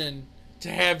solution to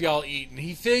have y'all eaten.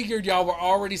 He figured y'all were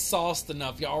already sauced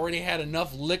enough. Y'all already had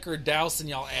enough liquor dousing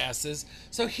y'all asses.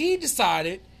 So he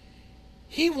decided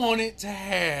he wanted to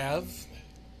have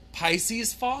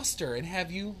Pisces Foster and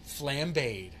have you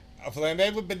flambéed. A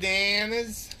flambéed with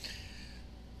bananas?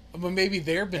 Well, maybe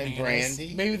they're bananas. And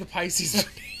brandy? Maybe the Pisces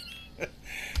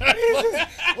What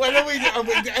do we do?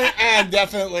 I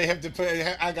definitely have to put.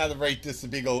 I got to rate this a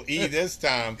big old E this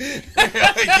time.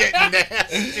 Getting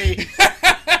nasty.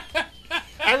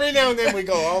 Every now and then we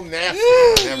go all nasty.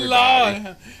 on everybody.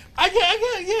 Lord. I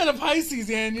get the Pisces,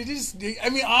 man. You just, I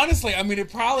mean, honestly, I mean,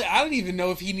 it probably, I don't even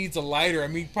know if he needs a lighter. I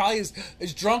mean, probably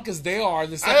as drunk as they are.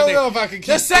 The second I don't know if I could keep...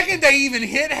 The second they even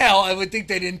hit hell, I would think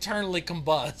they'd internally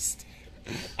combust.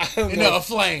 I don't Into know. a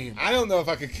flame. I don't know if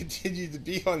I could continue to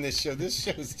be on this show. This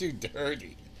show is too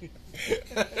dirty.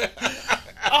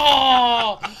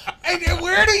 Oh, and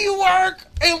where do you work?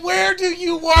 And where do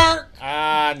you work?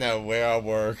 I know where I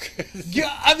work.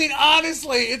 Yeah, I mean,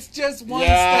 honestly, it's just one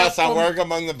Yes, step I from- work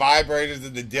among the vibrators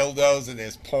and the dildos, and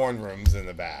there's porn rooms in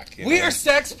the back. You We know? are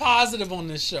sex positive on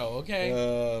this show, okay?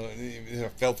 It's a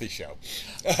filthy show.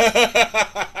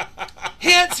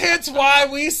 Hence why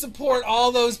we support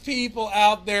all those people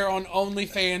out there on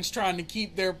OnlyFans trying to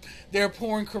keep their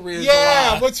porn careers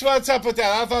Yeah, alive. what's up with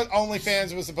that? I thought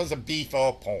OnlyFans was supposed to beef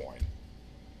up porn.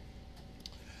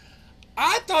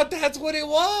 I thought that's what it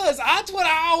was. That's what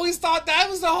I always thought. That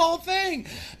was the whole thing.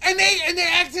 And they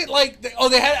acted like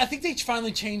I think they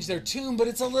finally changed their tune, but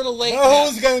it's a little late. Well,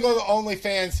 now. who's going to go to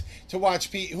OnlyFans to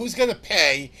watch people? Who's going to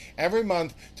pay every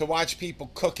month to watch people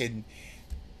cooking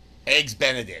Eggs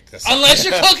Benedict? Unless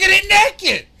you're cooking it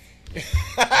naked.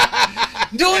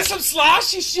 Doing some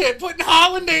sloshy shit, putting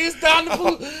hollandaise down the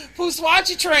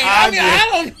Puswachi train.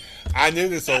 I knew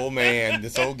this old man,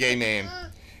 this old gay man,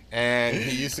 and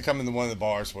he used to come into one of the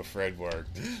bars where Fred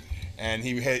worked. And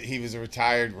he was a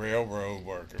retired railroad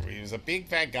worker. He was a big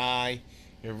fat guy,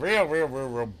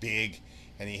 real big,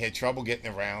 and he had trouble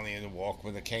getting around. He had to walk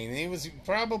with a cane. And he was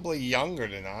probably younger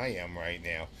than I am right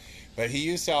now. But he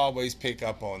used to always pick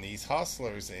up on these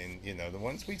hustlers, and, you know, the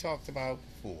ones we talked about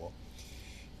before.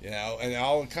 You know, and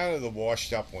all kind of the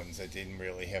washed up ones that didn't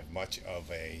really have much of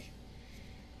a,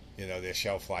 you know, their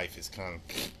shelf life is kind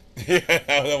of, you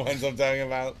know, the ones I'm talking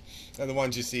about are the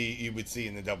ones you would see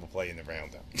in the double play in the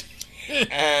roundup.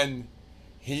 And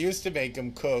he used to make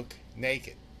them cook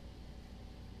naked.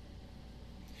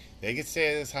 They could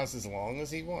stay at his house as long as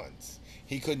he wants.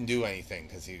 He couldn't do anything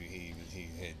because he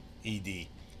had ED,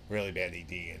 really bad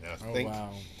ED, and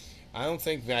I don't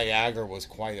think Viagra was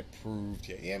quite approved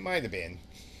yet. Yeah, it might have been.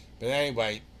 But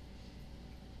anyway,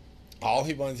 all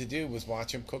he wanted to do was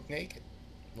watch him cook naked.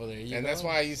 Well, there you go. And that's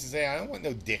why I used to say, I don't want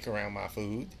no dick around my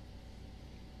food.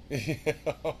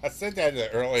 I said that in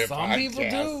the earlier Some podcast. people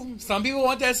do. Some people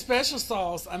want that special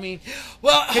sauce. I mean,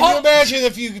 well, Can you imagine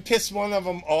if you could piss one of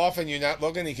them off and you're not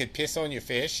looking, he could piss on your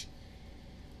fish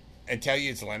and tell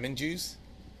you it's lemon juice?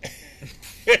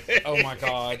 Oh my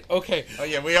God. Okay. Oh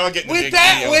yeah, we all get the With big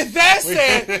deal.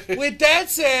 With that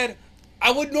said,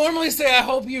 I would normally say I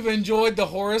hope you've enjoyed the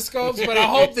horoscopes, but I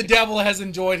hope the devil has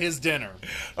enjoyed his dinner.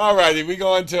 Alrighty, we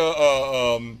go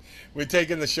into we're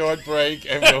taking the short break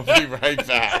and we'll be right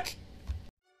back.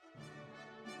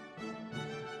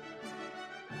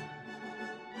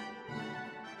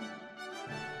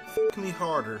 Fuck me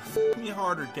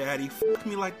harder, daddy. Fuck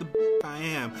me like the I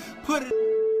am. Put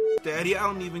it, daddy. I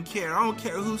don't even care. I don't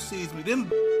care who sees me. Them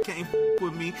can't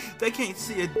with me. They can't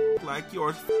see a like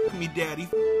yours. Fuck me, daddy.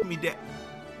 Fuck me, dad.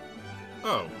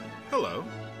 Oh, hello.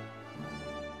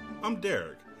 I'm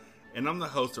Derek, and I'm the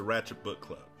host of Ratchet Book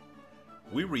Club.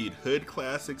 We read hood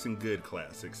classics and good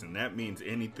classics, and that means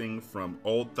anything from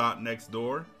Old Thought Next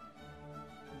Door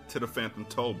to the Phantom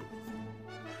Toll Booth.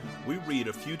 We read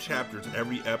a few chapters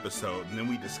every episode, and then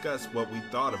we discuss what we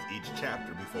thought of each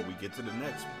chapter before we get to the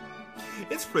next one.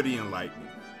 It's pretty enlightening.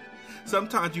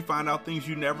 Sometimes you find out things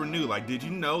you never knew, like did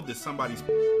you know that somebody's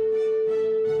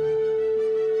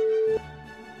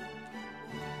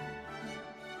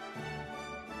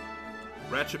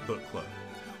Ratchet Book Club.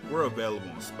 We're available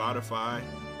on Spotify,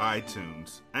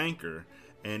 iTunes, Anchor,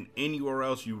 and anywhere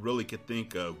else you really could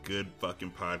think of good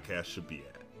fucking podcasts should be at.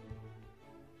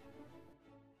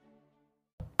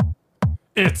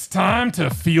 It's time to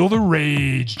feel the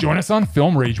rage. Join us on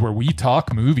Film Rage, where we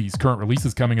talk movies, current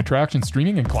releases, coming attractions,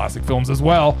 streaming, and classic films as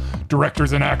well.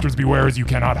 Directors and actors beware, as you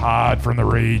cannot hide from the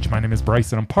rage. My name is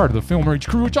Bryce, and I'm part of the Film Rage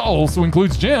crew, which also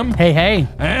includes Jim. Hey.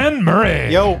 And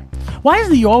Murray. Yo. Why is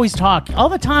it you always talk all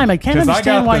the time? I can't 'Cause I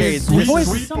understand got why this your sweet, voice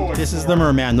sweet is so... voice. This is the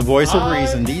Merman, the voice of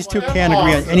reason. These two can't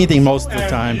agree on anything most of the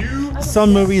time.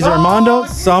 Some movies are Mondo,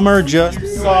 some are just...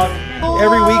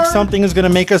 Every week something is going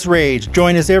to make us rage.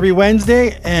 Join us every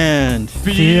Wednesday and...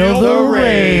 Feel the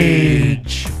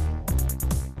rage.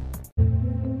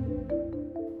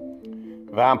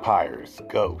 Vampires,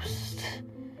 ghosts,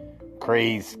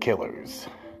 crazed killers,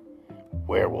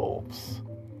 werewolves.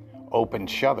 Open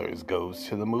Shutters goes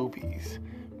to the movies.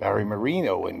 Barry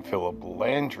Marino and Philip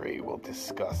Landry will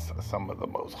discuss some of the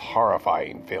most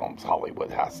horrifying films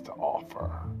Hollywood has to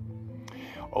offer.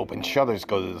 Open Shutters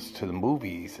Goes to the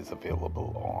Movies is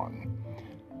available on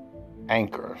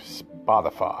Anchor,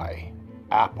 Spotify,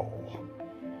 Apple,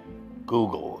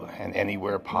 Google, and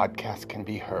anywhere podcasts can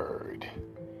be heard.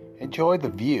 Enjoy the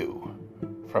view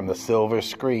from the silver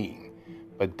screen,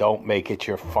 but don't make it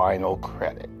your final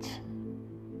credit.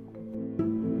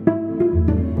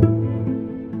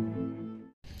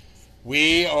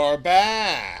 We are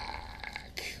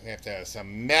back. We have to have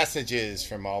some messages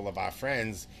from all of our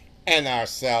friends and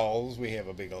ourselves. We have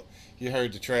a big... You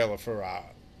heard the trailer for our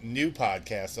new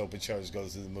podcast, Open Shutters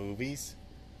Goes to the Movies.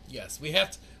 Yes, we have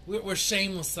to... We're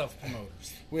shameless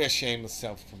self-promoters. We're shameless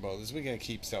self-promoters. We're going to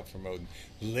keep self-promoting.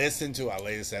 Listen to our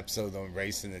latest episode on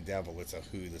Racing the Devil. It's a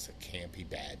hoot. It's a campy,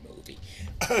 bad movie.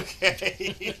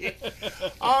 Okay.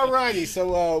 Alrighty.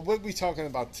 So what are we talking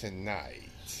about tonight?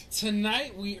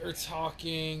 Tonight we are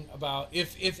talking about...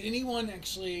 If anyone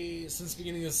actually, since the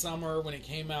beginning of the summer, when it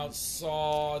came out,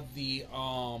 saw the...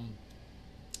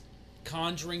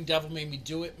 Conjuring Devil Made Me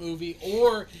Do It movie,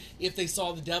 or if they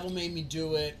saw the Devil Made Me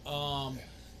Do It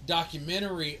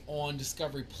documentary on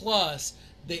Discovery Plus,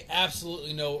 they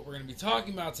absolutely know what we're going to be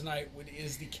talking about tonight, which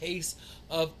is the case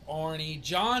of Arnie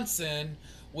Johnson,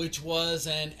 which was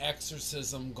an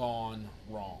exorcism gone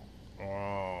wrong.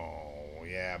 Oh,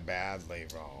 yeah, badly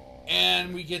wrong.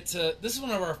 And we get to... This is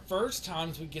one of our first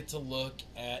times we get to look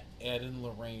at Ed and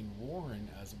Lorraine Warren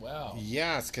as well.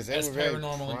 Yes, because they as were very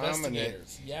paranormal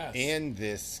investigators. Yes. in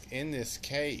this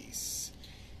case,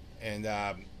 and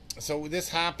so this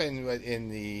happened in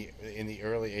the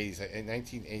early 80s, in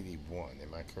 1981.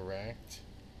 Am I correct?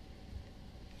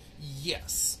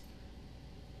 Yes.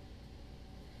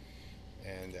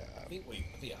 And I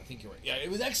think you're right. Yeah, it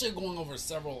was actually going over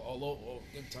several. Although,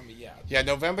 tell me, yeah. Yeah,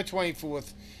 November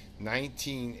 24th,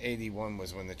 1981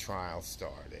 was when the trial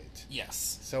started.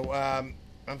 Yes. So I'm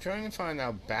trying to find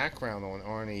out background on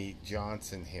Arnie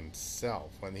Johnson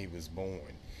himself when he was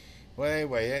born. Well,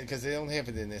 anyway, because they don't have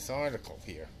it in this article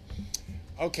here.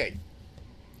 Okay.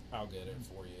 I'll get it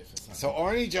for you if it's not. So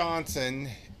Arnie Johnson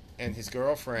and his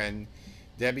girlfriend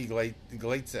Debbie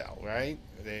Glatzel, right?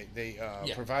 They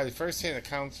provided first-hand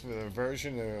accounts for the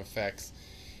version of the effects.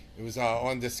 It was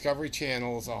on Discovery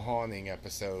Channel's A Haunting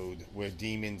episode where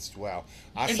demons dwell.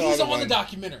 He's on the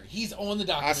documentary.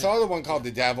 I saw the one called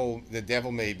The Devil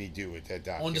Made Me Do It, that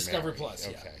documentary. On Discovery Plus,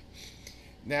 yeah. Okay.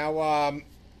 Now,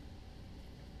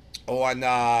 on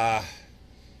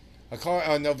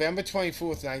November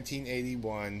 24th,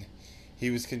 1981,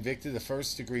 he was convicted of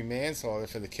first-degree manslaughter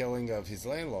for the killing of his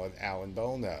landlord, Alan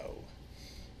Bono.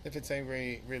 If it's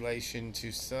any relation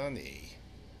to Sonny.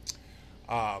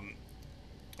 Arnie,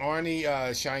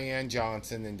 Cheyenne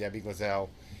Johnson, and Debbie Glatzel,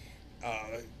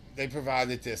 they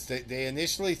provided this. They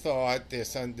initially thought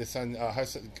Glatzel's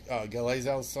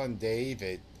son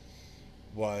David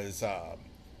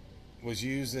was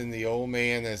using the old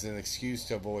man as an excuse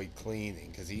to avoid cleaning,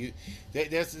 because the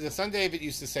son David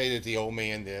used to say that the old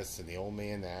man this and the old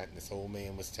man that, and this old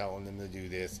man was telling him to do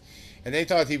this, and they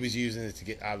thought he was using it to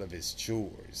get out of his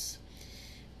chores.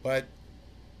 But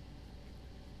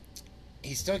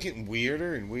he started getting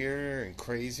weirder and weirder and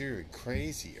crazier,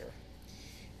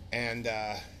 and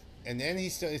then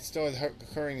it started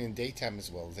occurring in daytime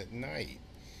as well as at night.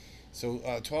 So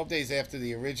 12 days after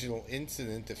the original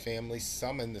incident, the family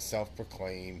summoned the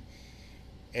self-proclaimed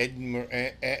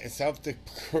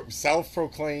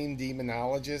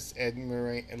demonologist Ed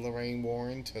and Lorraine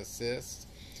Warren to assist,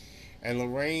 and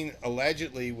Lorraine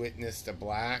allegedly witnessed a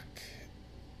black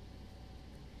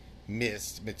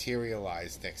mist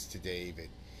materialized next to David,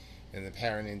 an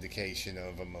apparent indication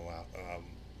of a malevolent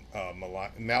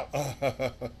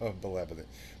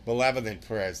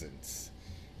presence.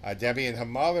 Debbie and her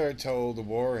mother told the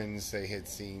Warrens they had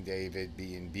seen David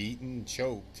being beaten and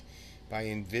choked by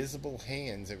invisible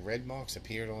hands, and red marks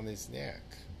appeared on his neck.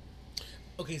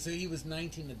 Okay, so he was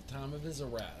 19 at the time of his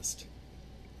arrest.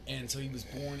 And so he was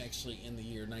born actually in the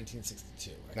year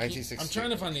 1962. I'm trying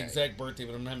to find the exact birthday,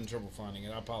 but I'm having trouble finding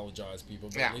it. I apologize, people.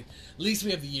 But at least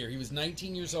we have the year. He was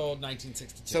 19 years old,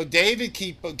 1962. So David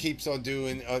keeps on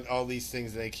doing all these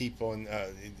things. And they keep on.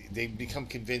 They become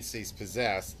convinced he's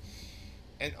possessed.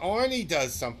 And Arnie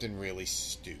does something really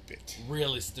stupid.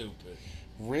 Real stupid.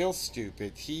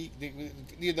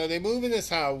 They move in this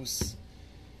house.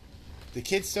 The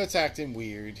kid starts acting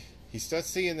weird. He starts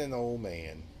seeing an old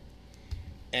man.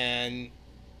 And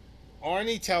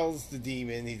Arnie tells the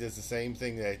demon, he does the same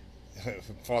thing that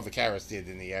Father Karras did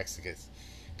in The Exorcist,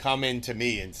 come into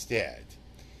me instead.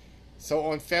 So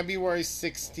on February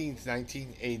 16th,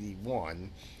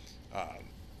 1981,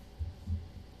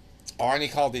 Arnie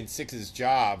called in sick at his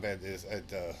job at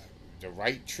the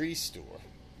Right Tree store.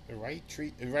 The Right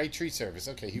Tree Service.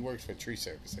 Okay, he worked for a tree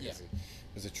service. I guess he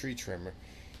was a tree trimmer.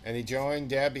 and he joined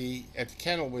Debbie at the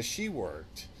kennel where she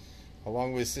worked,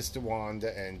 along with his sister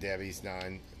Wanda and Debbie's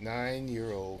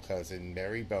nine-year-old cousin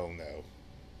Mary Bono.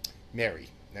 Mary,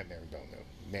 not Mary Bono.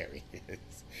 Mary.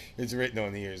 It's written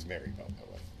on the ears Mary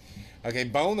Bono. Okay,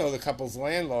 Bono, the couple's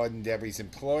landlord and Debbie's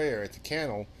employer at the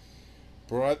kennel,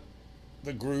 brought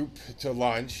the group to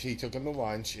lunch. He took them to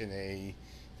lunch, and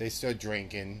they started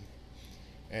drinking.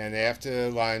 And after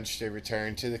lunch, they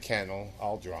returned to the kennel,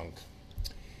 all drunk.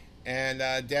 And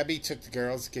Debbie took the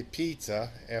girls to get pizza.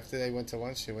 After they went to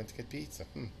lunch, they went to get pizza.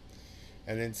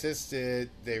 And insisted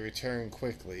they return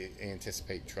quickly,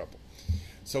 anticipating trouble.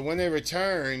 So when they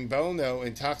returned, Bono,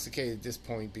 intoxicated at this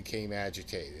point, became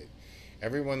agitated.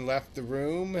 Everyone left the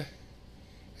room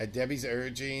at Debbie's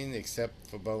urging, except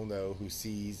for Bono, who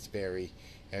seized Barry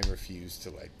and refused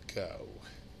to let go.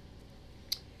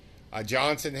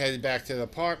 Johnson headed back to the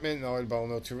apartment and ordered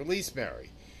Bono to release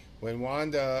Mary. When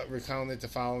Wanda recounted the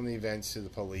following events to the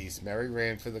police, Mary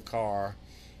ran for the car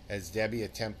as Debbie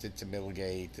attempted to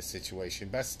mitigate the situation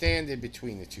by standing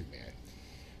between the two men.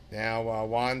 Now,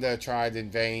 Wanda tried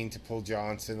in vain to pull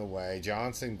Johnson away.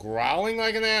 Johnson, growling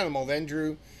like an animal, then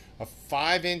drew a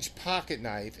 5-inch pocket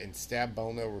knife and stabbed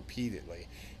Bono repeatedly.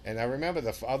 And I remember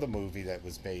the other movie that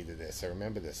was made of this. I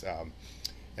remember this.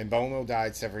 And Bono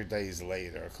died several days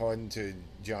later. According to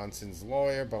Johnson's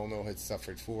lawyer, Bono had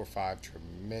suffered 4 or 5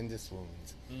 tremendous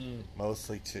wounds,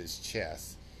 mostly to his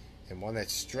chest, and one that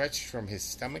stretched from his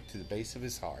stomach to the base of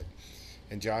his heart.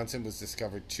 And Johnson was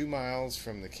discovered 2 miles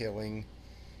from the killing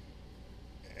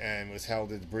and was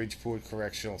held at the Bridgeport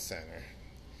Correctional Center.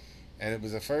 And it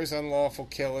was the first unlawful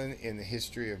killing in the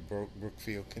history of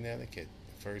Brookfield, Connecticut.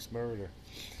 The first murder.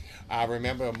 I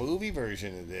remember a movie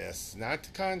version of this, not The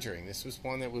Conjuring. This was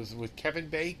one that was with Kevin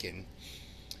Bacon.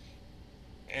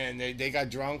 And they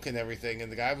got drunk and everything.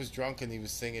 And the guy was drunk and he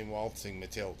was singing Waltzing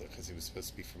Matilda because he was supposed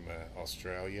to be from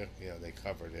Australia. You know, they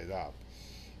covered it up.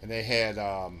 And they had...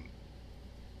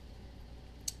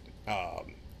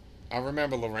 I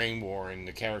remember Lorraine Warren,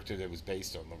 the character that was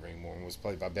based on Lorraine Warren, was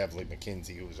played by Beverly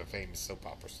McKinsey, who was a famous soap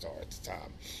opera star at the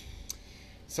time.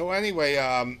 So anyway,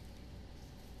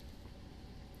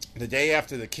 the day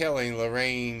after the killing,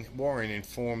 Lorraine Warren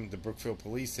informed the Brookfield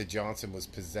police that Johnson was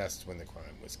possessed when the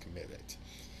crime was committed.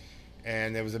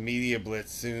 And there was a media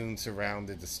blitz soon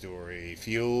surrounded the story,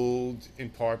 fueled in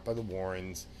part by the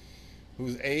Warrens,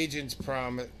 whose agents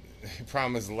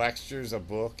promised lectures, a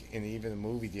book, and even a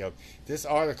movie deal. This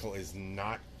article is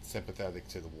not sympathetic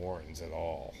to the Warrens at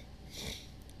all.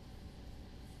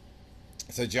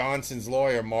 So Johnson's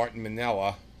lawyer, Martin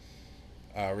Manella,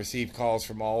 received calls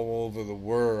from all over the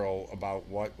world about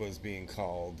what was being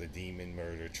called the Demon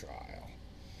Murder Trial.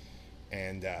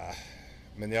 And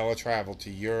Manella traveled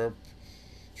to Europe,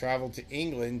 traveled to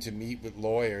England to meet with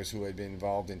lawyers who had been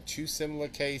involved in 2 similar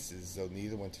cases, though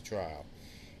neither went to trial.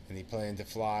 And he planned to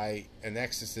fly an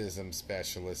exorcism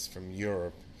specialist from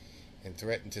Europe and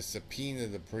threatened to subpoena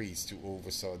the priest who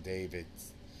oversaw David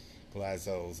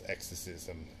Glazzo's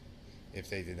exorcism if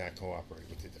they did not cooperate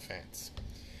with the defense.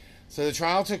 So the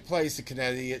trial took place at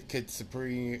Connecticut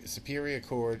Superior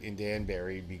Court in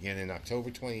Danbury beginning October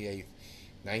 28,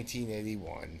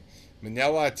 1981.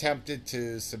 Manella attempted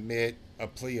to submit a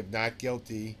plea of not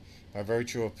guilty by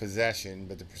virtue of possession,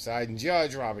 but the presiding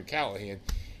judge, Robert Callahan,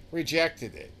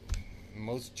 rejected it.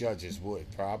 Most judges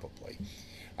would, probably.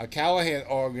 Callahan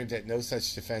argued that no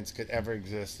such defense could ever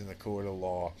exist in the court of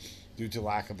law due to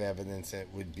lack of evidence, and it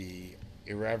would be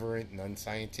irreverent and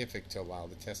unscientific to allow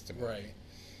the testimony. Right.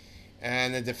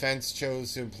 And the defense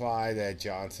chose to imply that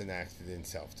Johnson acted in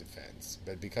self-defense.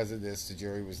 But because of this, the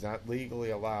jury was not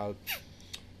legally allowed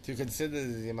to consider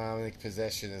the demonic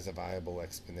possession as a viable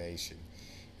explanation.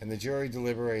 And the jury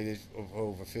deliberated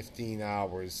over 15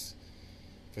 hours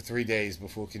for 3 days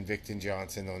before convicting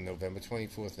Johnson on November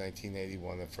 24th,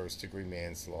 1981 of first-degree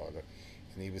manslaughter.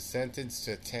 And he was sentenced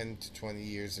to 10 to 20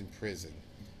 years in prison,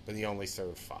 but he only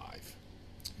served 5.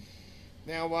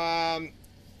 Now,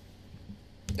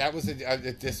 that was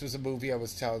this was a movie I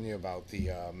was telling you about,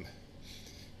 the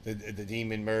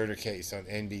Demon Murder Case on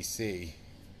NBC.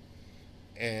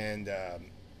 And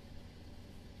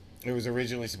it was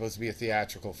originally supposed to be a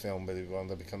theatrical film, but it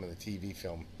wound up becoming a TV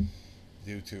film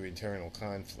due to internal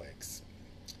conflicts.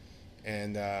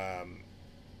 And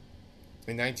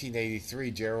in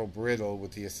 1983, Gerald Brittle,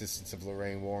 with the assistance of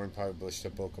Lorraine Warren, published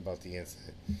a book about the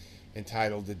incident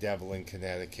entitled The Devil in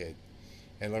Connecticut.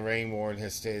 And Lorraine Warren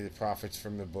has stated that profits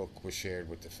from the book were shared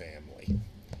with the family.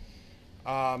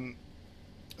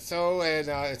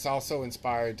 It's also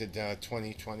inspired the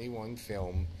 2021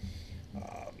 film,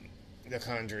 The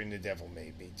Conjuring, The Devil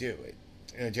Made Me Do It.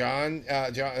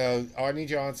 Arnie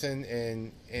Johnson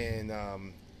and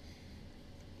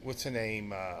what's her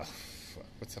name?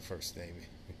 What's her first name?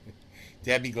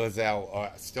 Debbie Glazell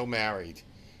are still married,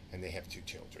 and they have 2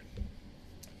 children.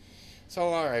 So,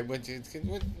 all right,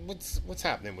 what's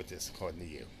happening with this, according to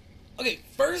you? Okay,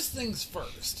 first things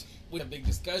first. We have a big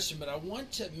discussion, but I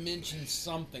want to mention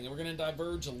something, and we're going to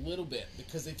diverge a little bit,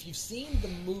 because if you've seen the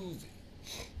movie,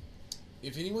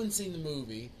 if anyone's seen the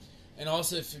movie, and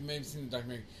also if you've maybe seen the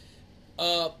documentary,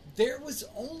 there was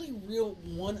only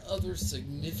one other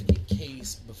significant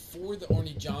case before the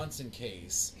Arnie Johnson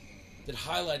case that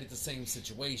highlighted the same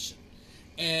situation.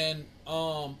 And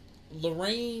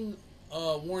Lorraine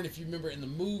Warren, if you remember in the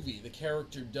movie, the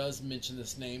character does mention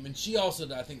this name, and she also,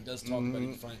 I think, does talk about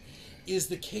it. Is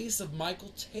the case of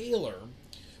Michael Taylor,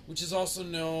 which is also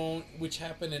known, which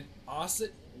happened in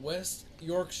Ossett, West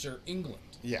Yorkshire, England.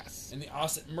 Yes. In the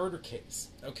Ossett murder case.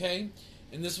 Okay?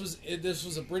 And this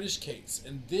was a British case.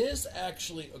 And this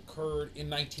actually occurred in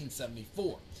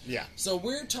 1974. Yeah. So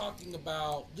we're talking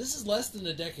about, this is less than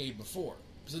a decade before.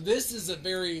 So this is a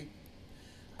very,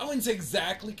 I wouldn't say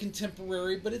exactly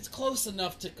contemporary, but it's close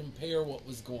enough to compare what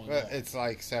was going on. It's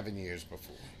like 7 years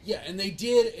before. Yeah, and they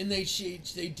did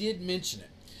mention it.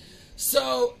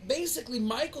 So basically,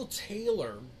 Michael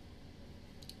Taylor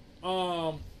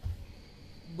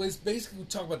was basically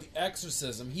talking about the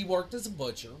exorcism. He worked as a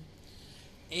butcher,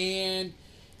 and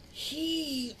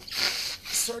he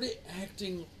started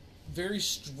acting very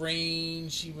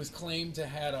strange. He was claimed to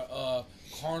have a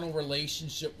carnal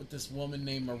relationship with this woman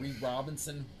named Marie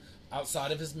Robinson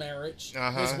outside of his marriage.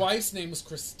 His wife's name was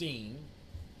Christine.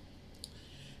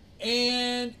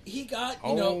 And he got,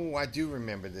 I do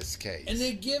remember this case. And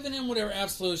they'd given him whatever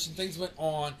absolution, things went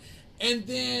on. But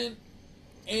they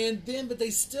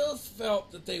still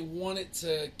felt that they wanted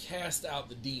to cast out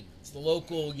the demons. The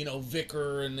local,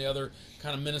 vicar and the other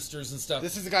kind of ministers and stuff.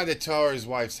 This is the guy that tore his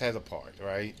wife's head apart,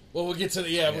 right? Well, we'll get to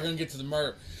we're going to get to the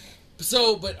murder.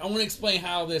 So, but I want to explain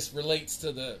how this relates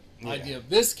to the idea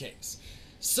of this case.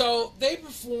 So they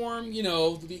perform,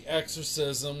 the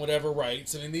exorcism, whatever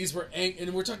rites. I mean, these were,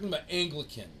 and we're talking about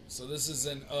Anglican. So this is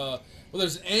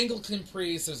there's an Anglican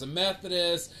priest, there's a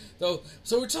Methodist, though.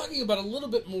 So we're talking about a little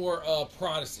bit more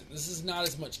Protestant. This is not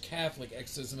as much Catholic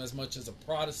exorcism as much as a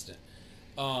Protestant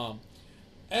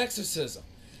exorcism.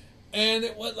 And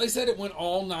like I said, it went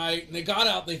all night, and they got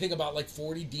out. They think about like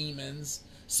 40 demons.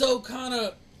 So kind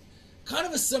of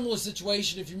a similar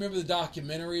situation. If you remember the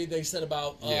documentary, they said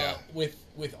about with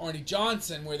Arnie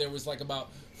Johnson, where there was like about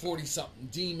 40-something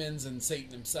demons and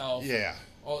Satan himself. Yeah.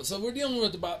 So we're dealing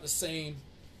with about the same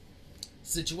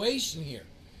situation here.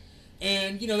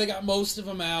 And, they got most of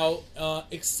them out,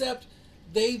 except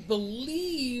they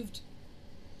believed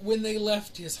when they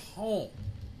left his home,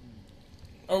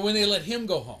 or when they let him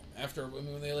go home,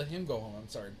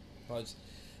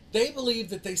 they believed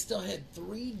that they still had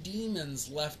 3 demons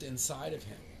left inside of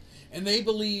him. And they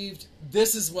believed,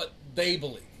 this is what they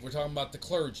believed. We're talking about the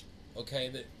clergy, okay,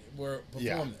 that were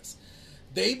performing this.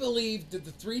 They believed that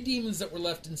the 3 demons that were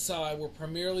left inside were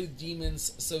primarily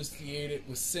demons associated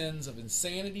with sins of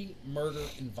insanity, murder,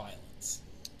 and violence.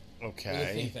 Okay. Were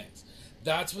the 3 things.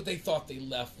 That's what they thought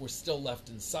were still left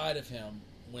inside of him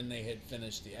when they had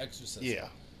finished the exorcism. Yeah.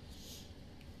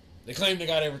 They claimed they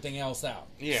got everything else out.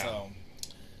 Yeah. So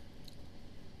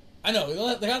I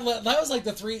know that was like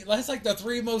the 3. That's like the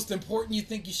 3 most important. You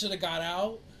think you should have got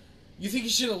out? You think you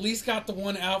should at least got the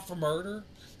one out for murder?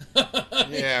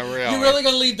 Yeah, really. You're really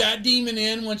gonna leave that demon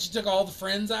in once you took all the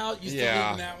friends out? You still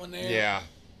leaving that one there? Yeah.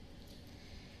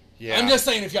 Yeah. I'm just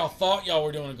saying, if y'all thought y'all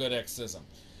were doing a good exorcism.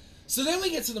 So then we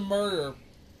get to the murder,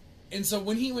 and so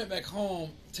when he went back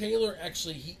home, Taylor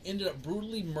he ended up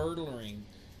brutally murdering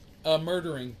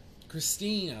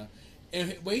Christina.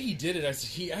 And the way he did it,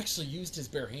 he actually used his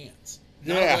bare hands.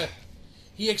 Yeah.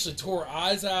 He actually tore her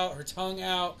eyes out, her tongue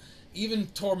out, even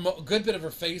tore a good bit of her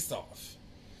face off.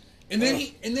 And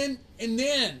then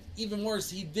even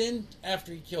worse,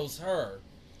 after he kills her,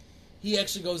 he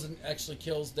actually goes and actually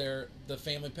kills the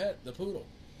family pet, the poodle.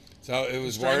 So it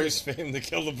was worse for him to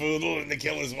kill the poodle than to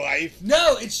kill his wife?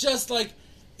 No, it's just like,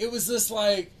 it was this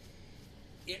like,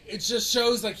 it just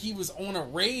shows like he was on a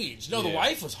rage. No, the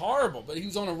wife was horrible, but he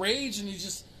was on a rage, and he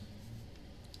just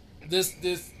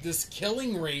this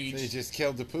killing rage. So he just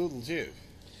killed the poodle too.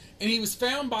 And he was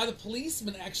found by the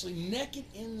policeman actually naked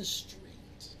in the street.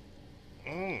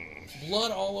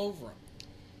 Blood all over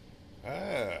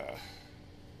him.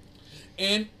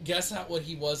 And guess what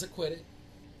he was acquitted?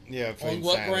 Yeah, for on insanity.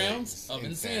 What grounds? Of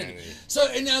insanity. So,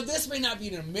 and now this may not be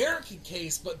an American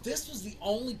case, but this was the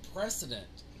only precedent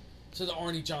to the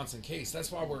Arnie Johnson case.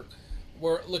 That's why we're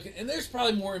looking, and there's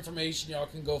probably more information y'all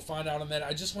can go find out on that.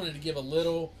 I just wanted to give a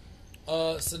little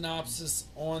synopsis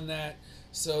on that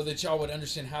so that y'all would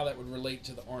understand how that would relate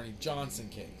to the Arnie Johnson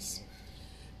case.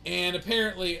 And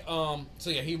apparently,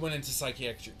 he went into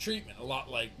psychiatric treatment, a lot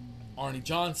like Arnie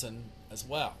Johnson as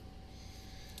well.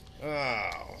 Oh,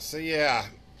 so yeah.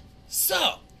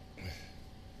 So,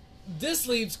 this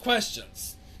leaves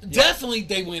questions. Yeah. Definitely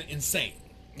they went insane.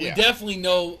 We definitely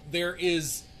know there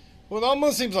is... Well, it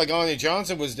almost seems like Arnie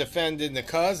Johnson was defending the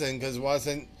cousin because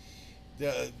wasn't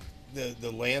the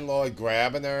landlord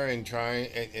grabbing her and trying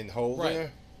and holding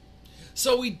her?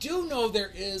 So we do know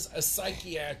there is a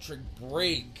psychiatric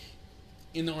break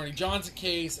in the Arnie Johnson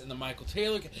case and the Michael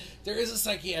Taylor case. There is a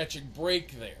psychiatric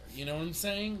break there. You know what I'm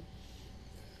saying?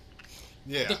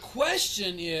 Yeah. The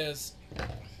question is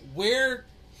where,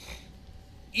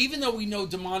 even though we know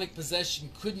demonic possession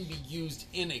couldn't be used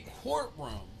in a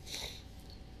courtroom,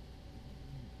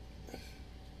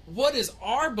 what is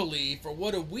our belief, or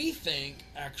what do we think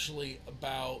actually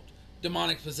about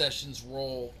demonic possession's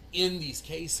role in these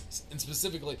cases? And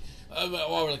specifically,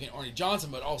 while we're looking at Arnie Johnson,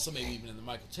 but also maybe even in the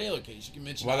Michael Taylor case. You can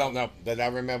mention... Well, I don't know, but I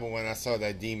remember when I saw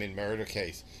that demon murder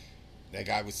case, that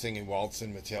guy was singing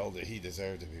Waltzing Matilda. He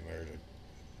deserved to be murdered.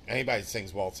 Anybody that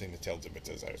sings Waltzing Matilda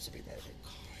deserves to be murdered.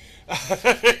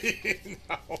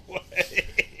 No way.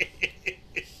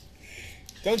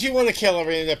 Don't you want to kill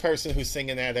the person who's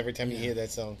singing that every time you hear that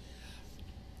song?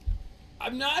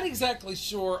 I'm not exactly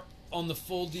sure on the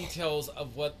full details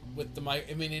of what with the Mike.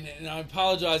 I mean, and I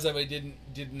apologize if I did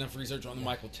enough research on the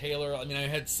Michael Taylor. I mean, I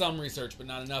had some research, but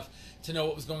not enough to know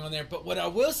what was going on there. But what I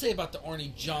will say about the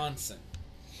Arnie Johnson,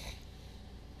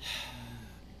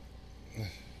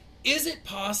 is it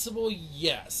possible?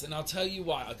 Yes, and I'll tell you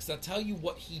why. Because I'll tell you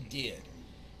what he did.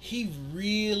 He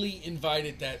really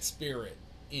invited that spirit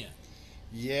in.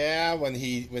 Yeah,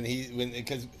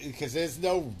 because there's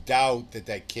no doubt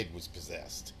that kid was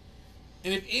possessed.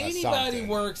 And if anybody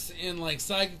works in like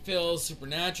psychic fields,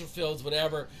 supernatural fields,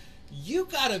 whatever, you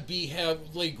gotta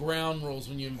lay ground rules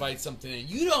when you invite something in.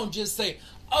 You don't just say,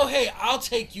 "Oh, hey, I'll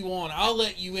take you on. I'll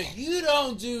let you in." You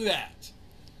don't do that.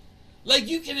 Like,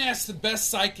 you can ask the best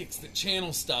psychics that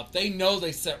channel stuff. They know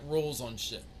they set rules on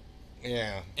shit.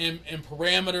 Yeah. And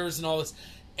parameters and all this.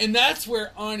 And that's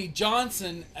where Arnie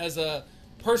Johnson, as a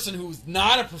person who's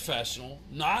not a professional,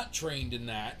 not trained in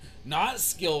that, not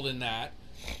skilled in that,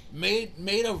 made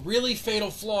a really fatal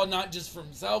flaw, not just for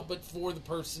himself, but for the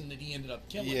person that he ended up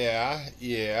killing. I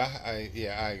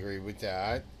agree with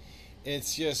that.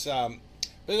 It's just, but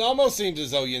it almost seems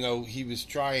as though, he was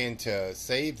trying to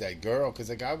save that girl, because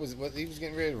the guy was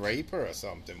getting ready to rape her or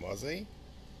something, was he?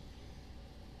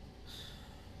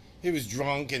 He was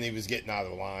drunk and he was getting out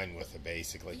of line with her,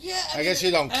 basically. Yeah, I guess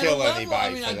you don't kill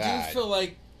anybody for that. I do feel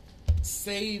like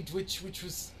saved, which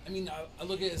was, I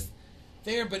look at it as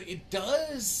there, but it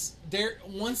does, there,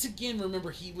 once again, remember,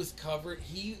 he was covered,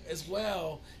 he, as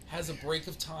well, has a break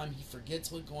of time, he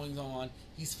forgets what's going on,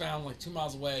 he's found like 2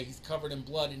 miles away, he's covered in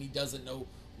blood, and he doesn't know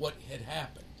what had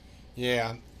happened.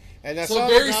 Yeah, and I so saw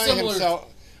very the guy similar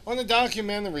himself, on the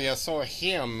documentary, I saw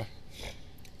him.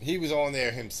 He was on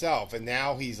there himself, and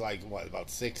now he's like, what,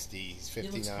 about 60? He's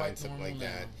 59, something like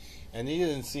that. And he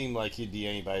didn't seem like he'd be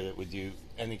anybody that would do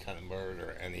any kind of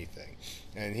murder or anything.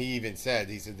 And he even said,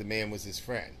 the man was his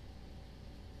friend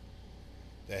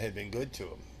that had been good to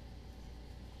him.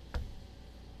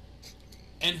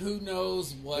 And who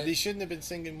knows what... But he shouldn't have been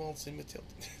singing Waltzing Matilda.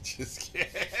 Just kidding.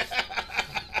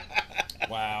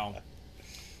 Wow.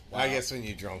 I guess when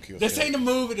you're drunk, you'll... This ain't a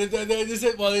movie.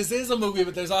 This is a movie,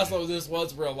 but there's also this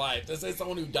was real life. This is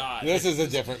someone who died. This is a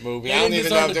different movie. I don't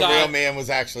even know if the real man was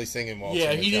actually singing Waltzing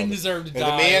Matilda. Yeah, he didn't deserve to die.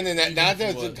 The man in that, not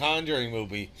the Conjuring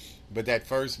movie, but that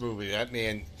first movie, that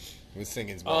man was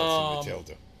singing Waltzing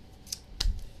Matilda.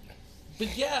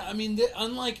 But yeah,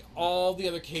 unlike all the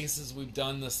other cases we've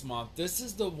done this month, this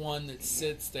is the one that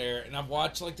sits there, and I've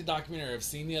watched like the documentary. I've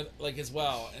seen the other, like, as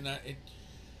well, and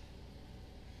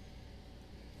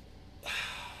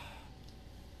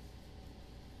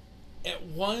at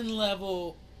one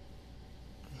level,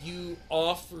 you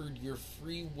offered your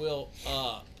free will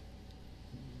up.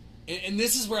 And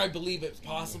this is where I believe it's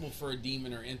possible for a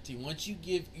demon or entity. Once you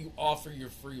offer your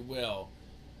free will,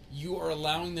 you are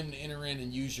allowing them to enter in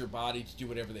and use your body to do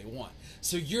whatever they want.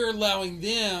 So you're allowing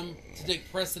them to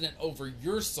take precedent over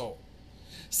your soul.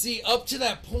 See, up to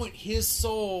that point, his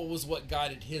soul was what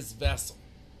guided his vessel.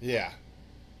 Yeah.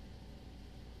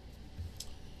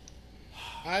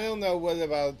 I don't know what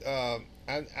about,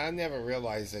 I never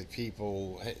realized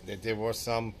that there were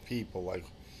some people, like,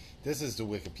 this is the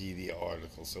Wikipedia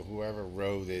article, so whoever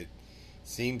wrote it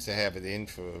seems to have it in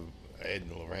for Ed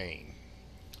and Lorraine.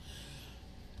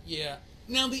 Yeah.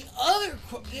 Now the other,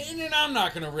 and I'm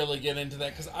not going to really get into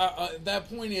that because that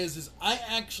point is I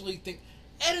actually think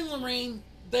Ed and Lorraine,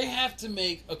 they have to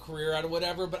make a career out of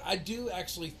whatever, but I do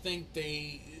actually think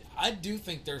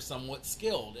they're somewhat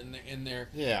skilled in their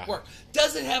work.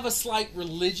 Does it have a slight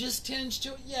religious tinge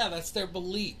to it? Yeah, that's their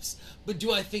beliefs. But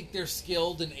do I think they're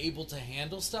skilled and able to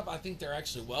handle stuff? I think they're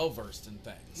actually well versed in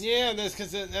things. Yeah, and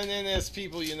then there's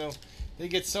people, they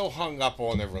get so hung up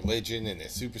on their religion and their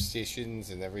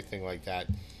superstitions and everything like that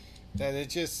it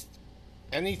just,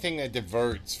 anything that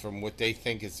diverts from what they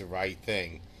think is the right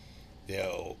thing,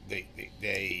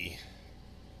 they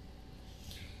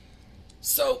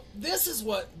So this is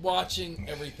what, watching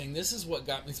everything, this is what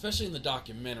got me, especially in the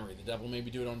documentary, The Devil Made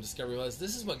Me Do It on Discovery Plus,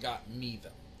 this is what got me, though.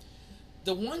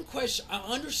 The one question, I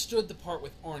understood the part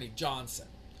with Arnie Johnson,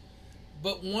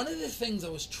 but one of the things I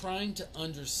was trying to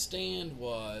understand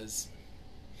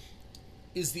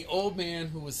is the old man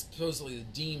who was supposedly the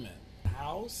demon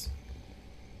house,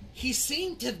 he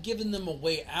seemed to have given them a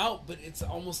way out, but it's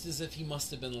almost as if he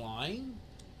must have been lying.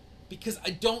 Because I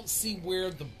don't see where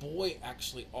the boy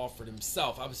actually offered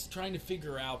himself. I was trying to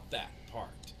figure out that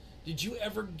part. Did you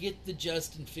ever get the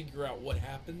gist and figure out what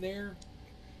happened there?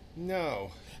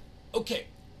 No. Okay.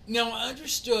 Now I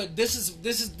understood. This is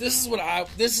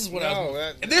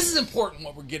important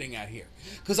what we're getting at here.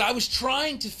 Because I was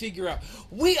trying to figure out.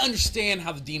 We understand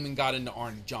how the demon got into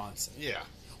Arnie Johnson. Yeah.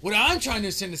 What I'm trying to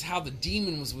understand is how the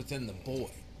demon was within the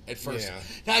boy at first. Yeah.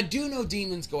 Now I do know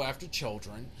demons go after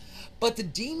children. But the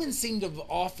demons seemed to have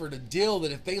offered a deal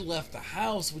that if they left the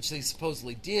house, which they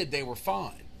supposedly did, they were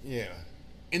fine. Yeah.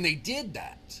 And they did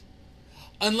that.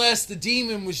 Unless the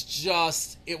demon was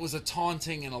just, it was a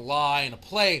taunting and a lie and a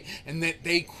play, and that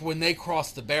when they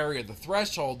crossed the barrier, the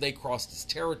threshold, they crossed his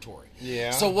territory. Yeah.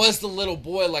 So was the little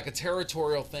boy like a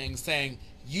territorial thing saying,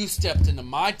 you stepped into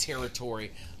my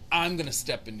territory, I'm going to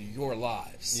step into your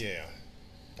lives. Yeah.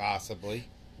 Possibly.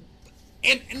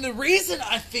 And the reason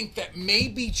I think that may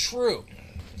be true,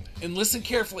 and listen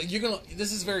carefully,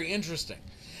 this is very interesting.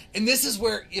 And this is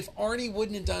where if Arnie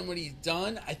wouldn't have done what he'd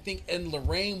done, I think Ed and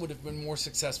Lorraine would have been more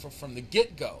successful from the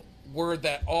get-go, were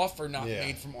that offer not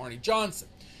made from Arnie Johnson.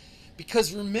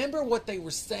 Because remember what they were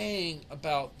saying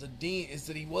about the Dean is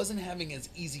that he wasn't having as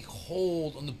easy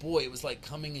hold on the boy. It was like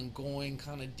coming and going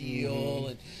kind of deal,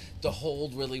 and the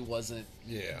hold really wasn't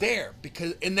there.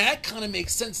 And that kind of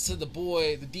makes sense to the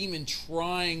boy, the demon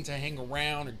trying to hang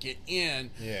around or get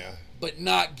in, but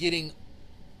not getting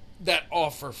that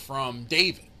offer from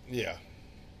David. Yeah.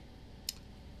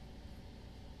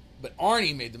 But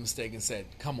Arnie made the mistake and said,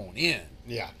 come on in.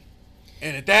 Yeah.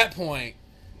 And at that point,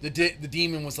 the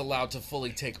demon was allowed to fully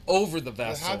take over the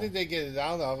vessel. How did they get it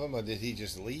out of him, or did he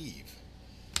just leave?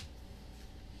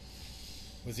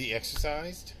 Was he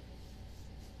exorcised?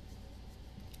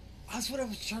 That's what I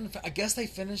was trying to. I guess they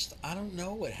finished. I don't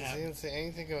know what happened. They didn't say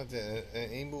anything about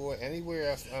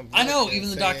anywhere else. I know, even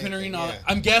the documentary.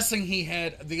 I'm guessing he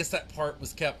had. I guess that part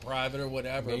was kept private or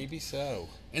whatever. Maybe so.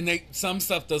 And some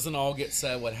stuff doesn't all get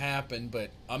said what happened, but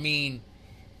I mean.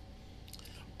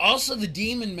 Also, the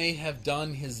demon may have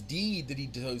done his deed that he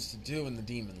chose to do, and the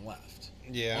demon left.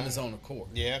 Yeah. On his own accord.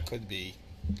 Yeah, could be.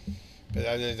 But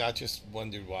I just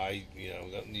wondered why, you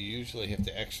usually have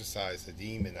to exorcise the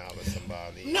demon out of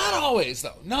somebody. Not always,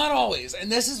 though. Not always.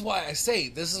 And this is why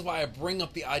I bring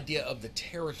up the idea of the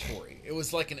territory. It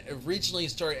was like originally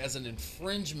started as an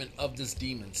infringement of this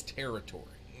demon's territory.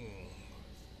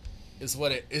 Is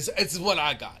what it is. It's what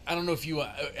I got. I don't know if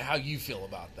how you feel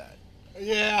about that.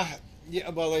 Yeah.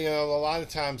 Yeah, well, a lot of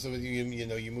times when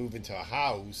you move into a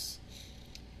house,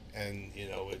 and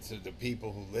it's the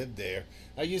people who live there.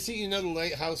 You see, the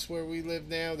lake house where we live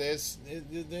now. There's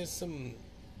some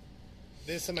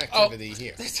activity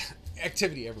here. There's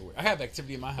activity everywhere. I have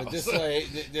activity in my house. But this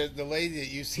the lady that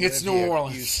used to it's live New here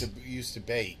Orleans. used to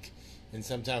bake, and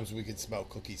sometimes we could smell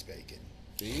cookies baking.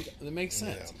 See, that makes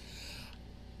sense.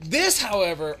 This,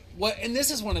 however, and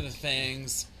this is one of the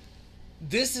things.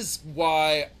 This is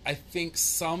why I think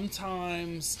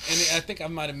sometimes, and I think I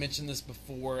might have mentioned this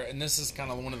before, and this is kind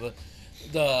of one of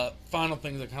the final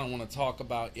things I kind of want to talk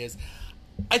about is,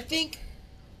 I think,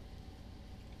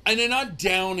 and they're not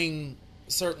downing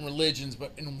certain religions,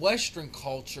 but in Western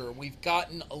culture, we've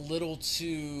gotten a little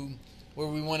too where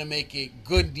we want to make it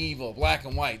good and evil, black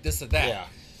and white, this or that. Yeah.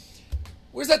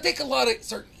 Whereas I think a lot of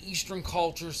certain Eastern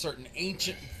cultures, certain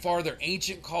farther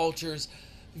ancient cultures,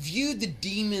 viewed the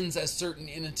demons as certain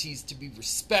entities to be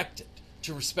respected,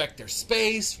 to respect their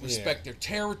space, respect their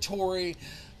territory.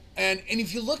 And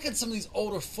if you look at some of these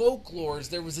older folklores,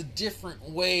 there was a different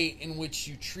way in which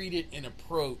you treated and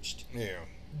approached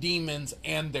demons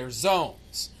and their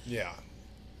zones. Yeah.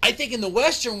 I think in the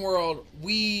Western world,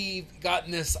 we've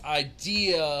gotten this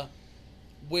idea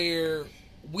where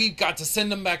we've got to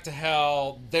send them back to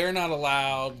hell. They're not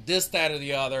allowed, this, that, or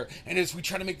the other. And as we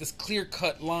try to make this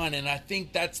clear-cut line, and I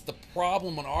think that's the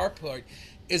problem on our part,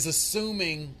 is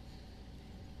assuming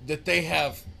that they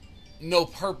have no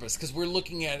purpose, because we're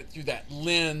looking at it through that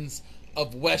lens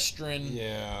of Western,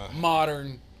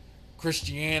 modern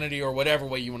Christianity, or whatever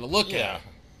way you want to look at it.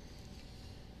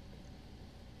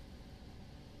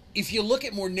 If you look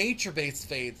at more nature-based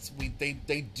faiths,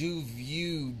 they do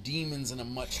view demons in a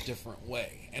much different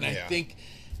way. And I think...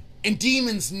 And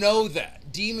demons know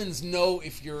that. Demons know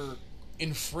if you're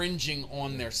infringing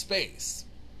on their space.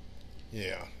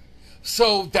 Yeah.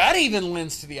 So that even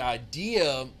lends to the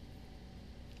idea...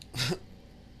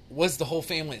 was the whole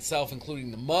family itself,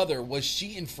 including the mother, was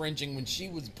she infringing when she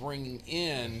was bringing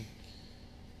in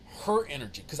her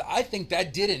energy? Because I think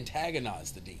that did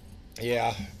antagonize the demon.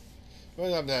 Yeah.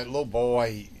 Well, I'm that little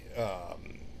boy,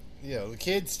 the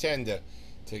kids tend to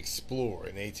explore,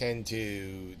 and they tend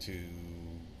to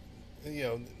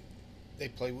they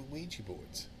play with Ouija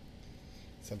boards.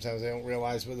 Sometimes they don't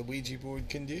realize what a Ouija board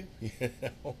can do,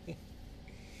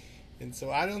 And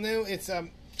so I don't know. It's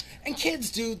and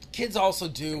kids also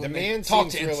do. The man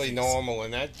seems really normal,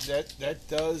 and that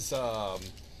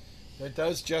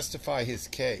does justify his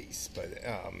case, but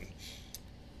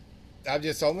I'm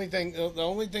just the only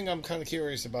thing I'm kind of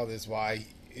curious about is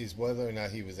whether or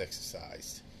not he was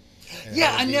exorcised.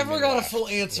 Yeah, I never got a full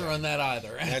answer on that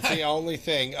either. That's the only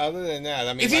thing. Other than that,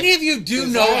 I mean, if any of you do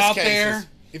know out there,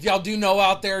 if y'all do know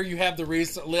out there, you have the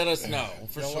reason, let us know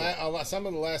for sure. Some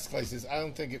of the last cases, I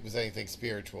don't think it was anything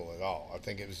spiritual at all. I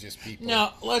think it was just people.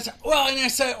 No, and I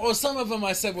said, some of them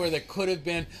I said where there could have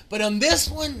been, but on this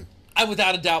one, I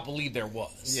without a doubt believe there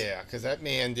was. Yeah, because that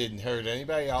man didn't hurt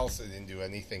anybody else. He didn't do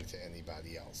anything to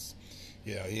anybody else.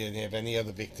 He didn't have any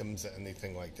other victims or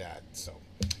anything like that. So,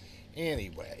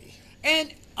 anyway.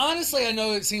 And honestly, I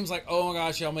know it seems like, oh my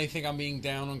gosh, y'all may think I'm being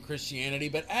down on Christianity,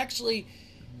 but actually,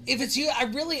 if it's you, I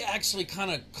really actually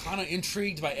kind of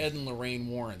intrigued by Ed and Lorraine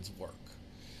Warren's work.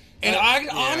 And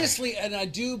honestly, and I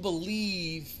do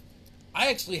believe,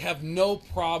 I actually have no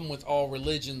problem with all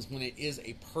religions when it is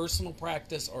a personal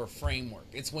practice or a framework.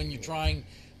 It's when you're trying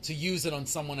to use it on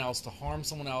someone else, to harm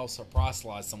someone else, or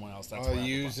proselytize someone else. That's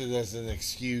use it as an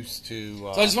excuse to... so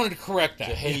I just wanted to correct that.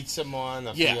 To hate someone,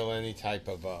 or feel any type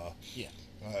of,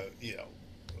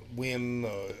 whim,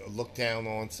 or look down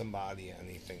on somebody,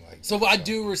 anything like that. So I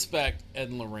do respect Ed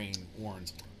and Lorraine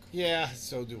Warren's work. Yeah,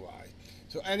 so do I.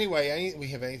 So anyway, we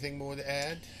have anything more to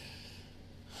add?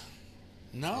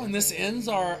 No, and this ends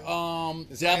our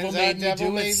Devil Made Me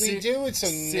Do It. So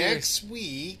next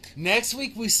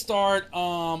week we start,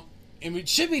 and it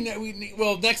should be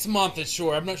next month. It's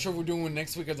sure. I'm not sure if we're doing one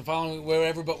next week or the following week,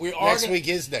 whatever. But we are. Next week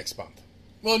is next month.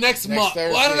 Well, next month.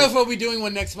 Thursday. Well, I don't know if we'll be doing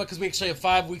one next month because we actually have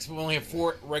 5 weeks, but we only have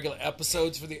 4 regular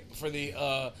episodes for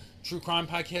the True Crime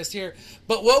podcast here.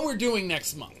 But what we're doing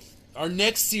next month, our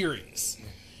next series,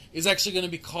 is actually going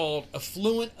to be called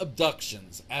Affluent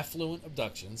Abductions.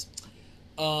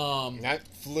 Not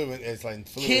fluent, it's like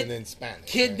fluent in Spanish.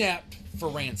 Kidnapped for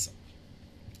ransom.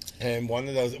 And one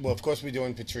of those, well, of course, we're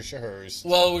doing Patricia Hearst.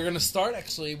 Well, we're going to start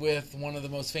actually with one of the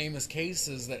most famous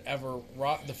cases that ever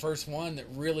rocked, the first one that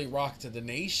really rocked the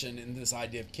nation in this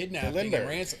idea of kidnapping and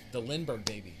ransom. The Lindbergh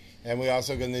baby. And we're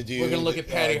also going to do... We're going to look at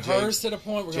Patty Hearst at a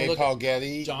point. We're going to look Paul at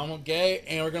Getty. John Gay.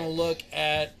 And we're going to look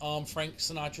at Frank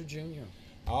Sinatra Jr.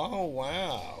 Oh,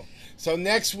 wow. So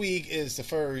next week is the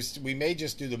first. We may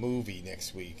just do the movie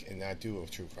next week and not do a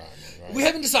true crime one, right? We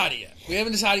haven't decided yet.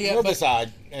 We'll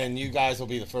decide, and you guys will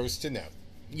be the first to know.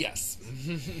 Yes.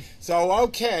 So,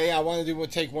 okay, I want to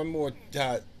take one more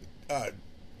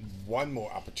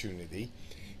opportunity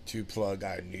to plug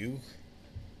our new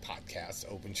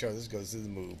podcast, Open Shutters Goes to the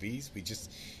Movies. We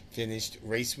just finished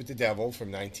Race with the Devil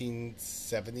from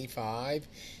 1975,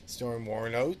 starring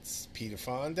Warren Oates, Peter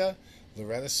Fonda,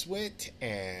 Loretta Swit,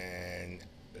 and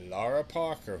Laura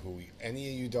Parker, who any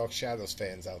of you Dark Shadows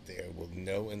fans out there will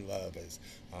know and love as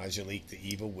Angelique the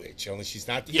Evil Witch. Only she's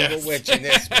not the evil witch in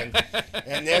this one.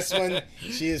 In this one,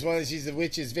 she's the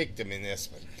witch's victim in this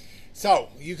one. So,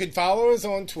 you can follow us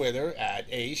on Twitter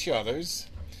at @AShutters.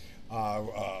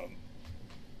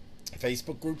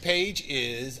 Facebook group page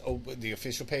is the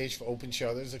official page for Open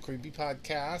Shutters, a creepy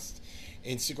podcast.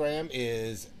 Instagram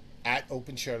is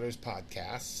 @Open Shutters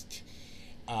Podcast.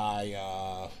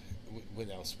 What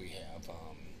else we have?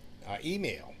 Our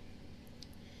email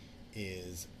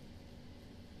is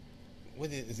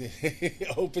what is it?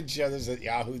 Open Shutters at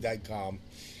yahoo.com.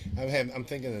 I'm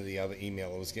thinking of the other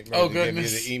email. I was getting ready to give you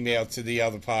the email to the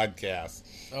other podcast.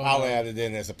 I'll add it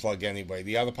in as a plug anyway.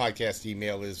 The other podcast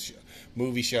email is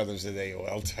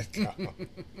movieshutters@aol.com.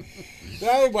 But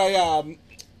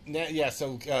anyway,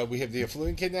 so we have the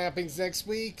Affluent Kidnappings next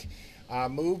week.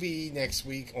 Movie next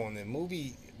week on the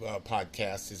movie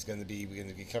podcast is we're going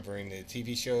to be covering the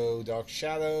TV show Dark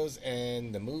Shadows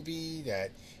and the movie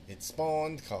that it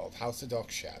spawned called House of Dark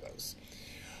Shadows.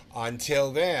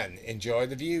 Until then, enjoy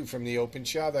the view from the Open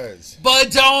Shutters.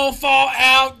 But don't fall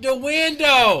out the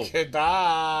window.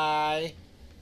 Goodbye.